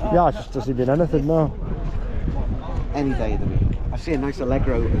 Yeah, it just doesn't mean anything, no. Any day of the week. I see a nice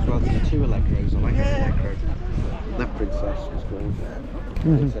Allegro as well. There's 2 Allegros. I like an Allegro. That Princess was great. A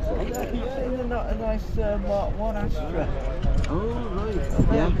nice Mark 1 Astra. Oh, right.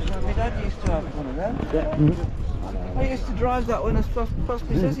 Yeah. My dad used to have one of them. Yeah. I used to drive that one, as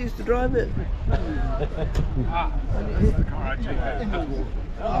possibly says he used to drive it.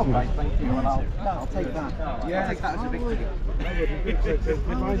 Oh, right, thank you. I'll take that. Yeah, I'll take that as a big ticket. It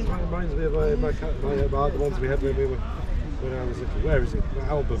reminds me of the ones we had when I was little. Where is it?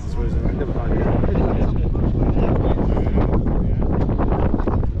 Albums, where is it? I never find it.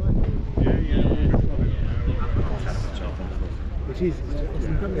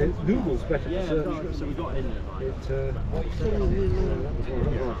 Google's better for search. So we got in there. That was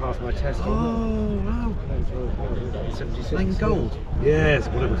when I passed my test. Oh, wow. 76. Plain gold? Yes,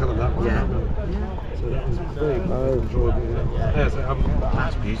 whatever colour that was. Yeah. So that was very enjoyable. Yes,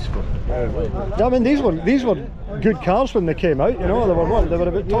 that's beautiful. I mean, these were good cars when they came out. You know, they were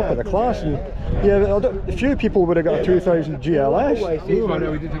about top of the class, and yeah, a few people would have got a 2000 GLS. Oh, I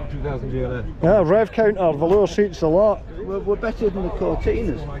know we did have 2000 GLS. Yeah, rev counter, velour seats, a lot. We're better than the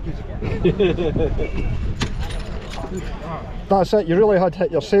Cortinas. That's it. You really had to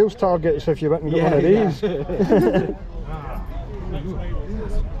hit your sales targets if you went and got one of these.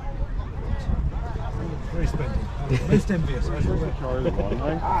 Very splendid. Most envious. I shall wear car on.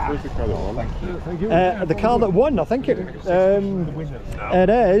 Where's the colour on? Thank you. The car that won, I think it is.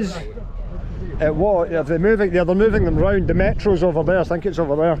 It was. They're moving them round. The Metro's over there. I think it's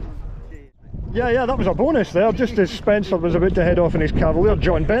over there. Yeah, that was a bonus there. Just as Spencer was about to head off in his Cavalier,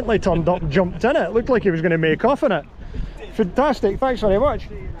 John Bentley turned up and jumped in it. Looked like he was going to make off in it. Fantastic. Thanks very much.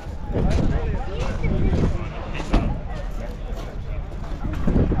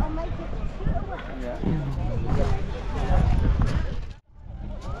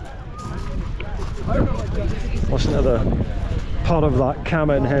 Listen to the purr of that Cam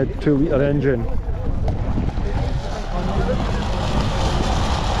head 2-litre engine.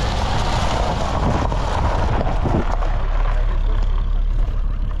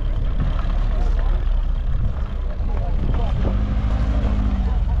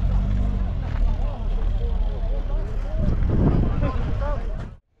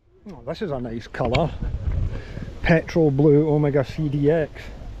 Oh, this is a nice colour. Petrol blue Omega CDX.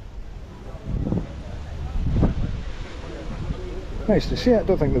 Nice to see it. I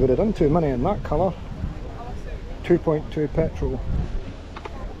don't think they would have done too many in that colour. 2.2 petrol.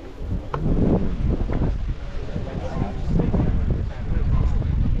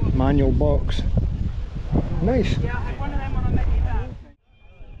 Manual box. Nice.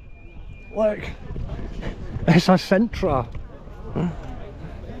 Look, it's a Sintra.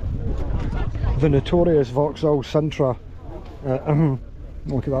 The notorious Vauxhalls Sintra.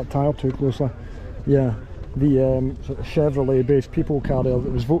 Look at that tyre too closely. Yeah. The sort of Chevrolet based people carrier that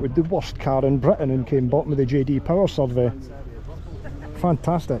was voted the worst car in Britain and came bottom of the JD Power survey.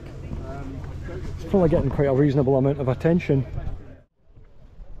 Fantastic. It's probably getting quite a reasonable amount of attention.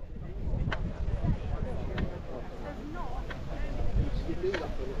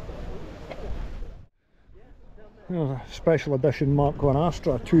 Oh, special edition Mark 1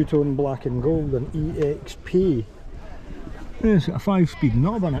 Astra, 2-tone black and gold and EXP. It's got a 5-speed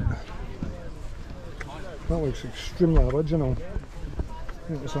knob on it. That looks extremely original. I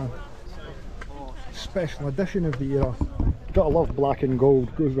think it's a special edition of the era. Gotta love black and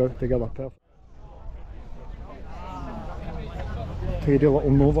gold, goes right together perfect. Tidy little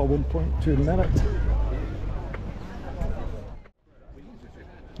Nova 1.2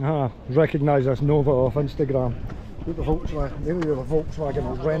 Merit. Recognise this Nova off Instagram. Look at the Volkswagen, maybe the Volkswagen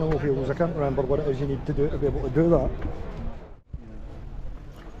or Renault wheels, I can't remember what it is you need to do to be able to do that.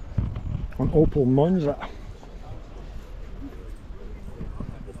 An Opel Monza.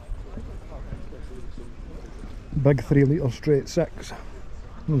 Big 3-litre straight 6.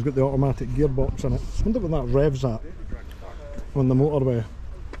 One's got the automatic gearbox in it. I wonder what that revs at on the motorway.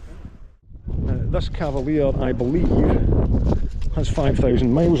 This Cavalier, I believe, has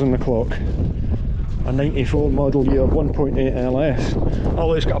 5,000 miles on the clock. A 94 model year 1.8 LS.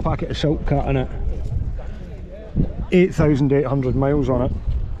 Oh, it's got a packet of Silk Cat in it. 8,800 miles on it.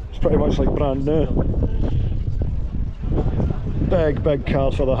 It's pretty much like brand new. Big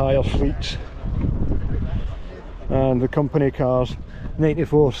car for the higher fleets. And the company cars,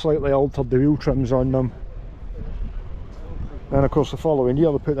 94, slightly altered the wheel trims on them. And of course the following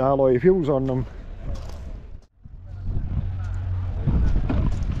year they put the alloy wheels on them.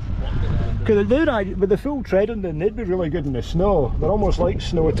 Because with the full tread on them, they'd be really good in the snow. They're almost like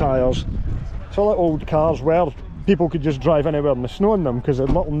snow tyres. It's all like old cars where people could just drive anywhere in the snow in them because they're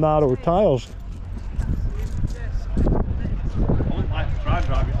little narrow tyres.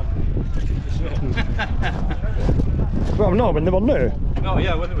 Well, no, when they were new. Oh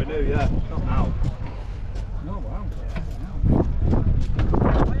yeah, when they were new, yeah. Not now. Oh wow.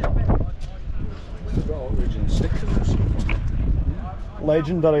 They've got origin stickers or something.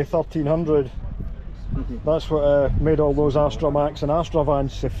 Legendary 1300. That's what made all those Astra Max and Astra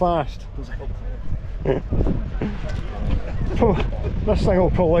vans so fast. This thing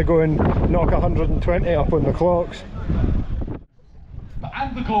will probably go and knock 120 up on the clocks.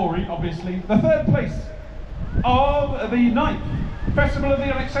 And the glory, obviously, the third place of the 9th Festival of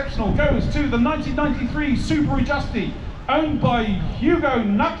the Unexceptional goes to the 1993 Super Adjusty owned by Hugo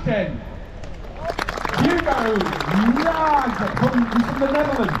Nugden. Hugo Nugden from the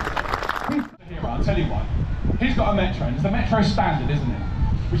Netherlands. Here, I'll tell you what. He's got a Metro, and it's the Metro Standard, isn't it?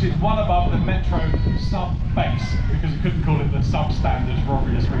 Which is one above the Metro Sub-Base, because we couldn't call it the Sub-Standard for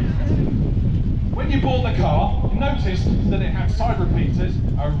obvious reasons. When you bought the car, you noticed that it had side repeaters,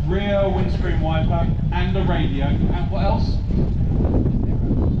 a rear windscreen wiper, and a radio, and what else?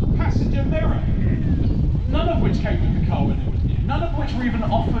 Passenger mirror. None of which came with the car when it was new. None of which were even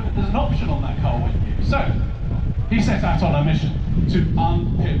offered as an option on that car when new. So, he set out on a mission to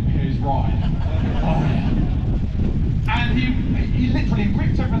unpimp his ride. Oh yeah. And he literally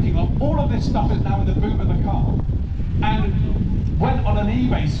ripped everything off. All of this stuff is now in the boot of the car. And went on an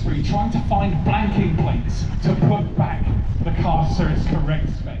eBay spree trying to find blanking plates to put back the car to its correct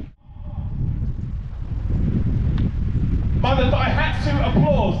spec. By the Daihatsu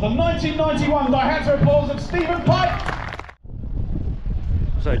applause, the 1991 Daihatsu applause of Stephen Pike.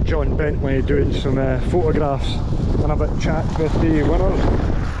 So John Bentley doing some photographs and a bit of chat with the winners.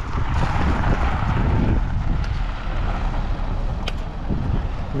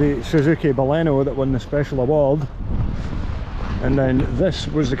 The Suzuki Baleno that won the special award, and then this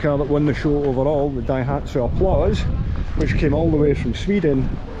was the car that won the show overall, the Daihatsu Applause, which came all the way from Sweden,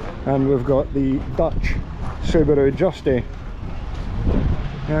 and we've got the Dutch Subaru Justy.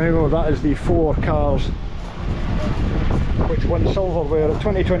 There you go, that is the 4 cars which won silverware at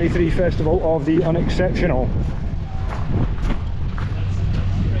 2023 Festival of the Unexceptional.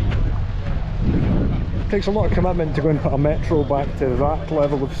 Takes a lot of commitment to go and put a Metro back to that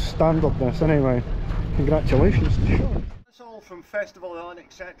level of standardness anyway. Congratulations to Sean. That's all from Festival of the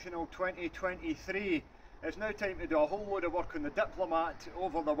Unexceptional 2023. It's now time to do a whole load of work on the Diplomat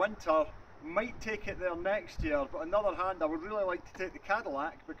over the winter. Might take it there next year, but on the other hand I would really like to take the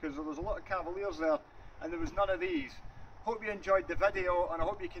Cadillac because there was a lot of Cavaliers there and there was none of these. Hope you enjoyed the video and I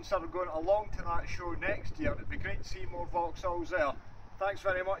hope you consider going along to that show next year. It'd be great to see more Vauxhalls there. Thanks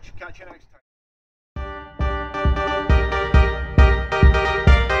very much, catch you next time.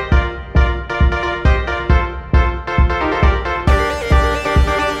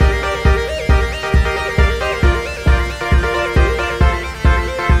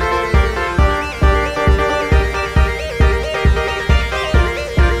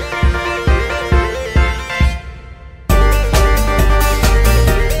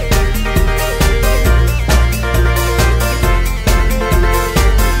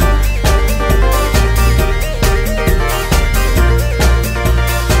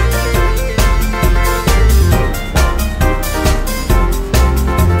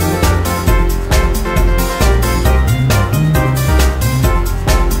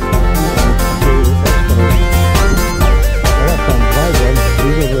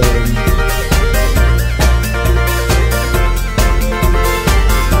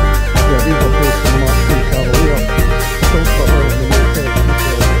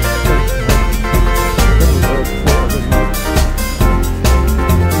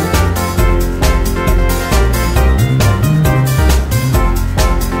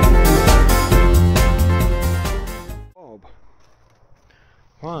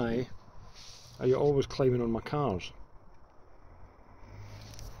 Why are you always climbing on my cars?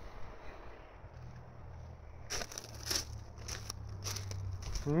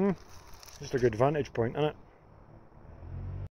 Just a good vantage point, isn't it?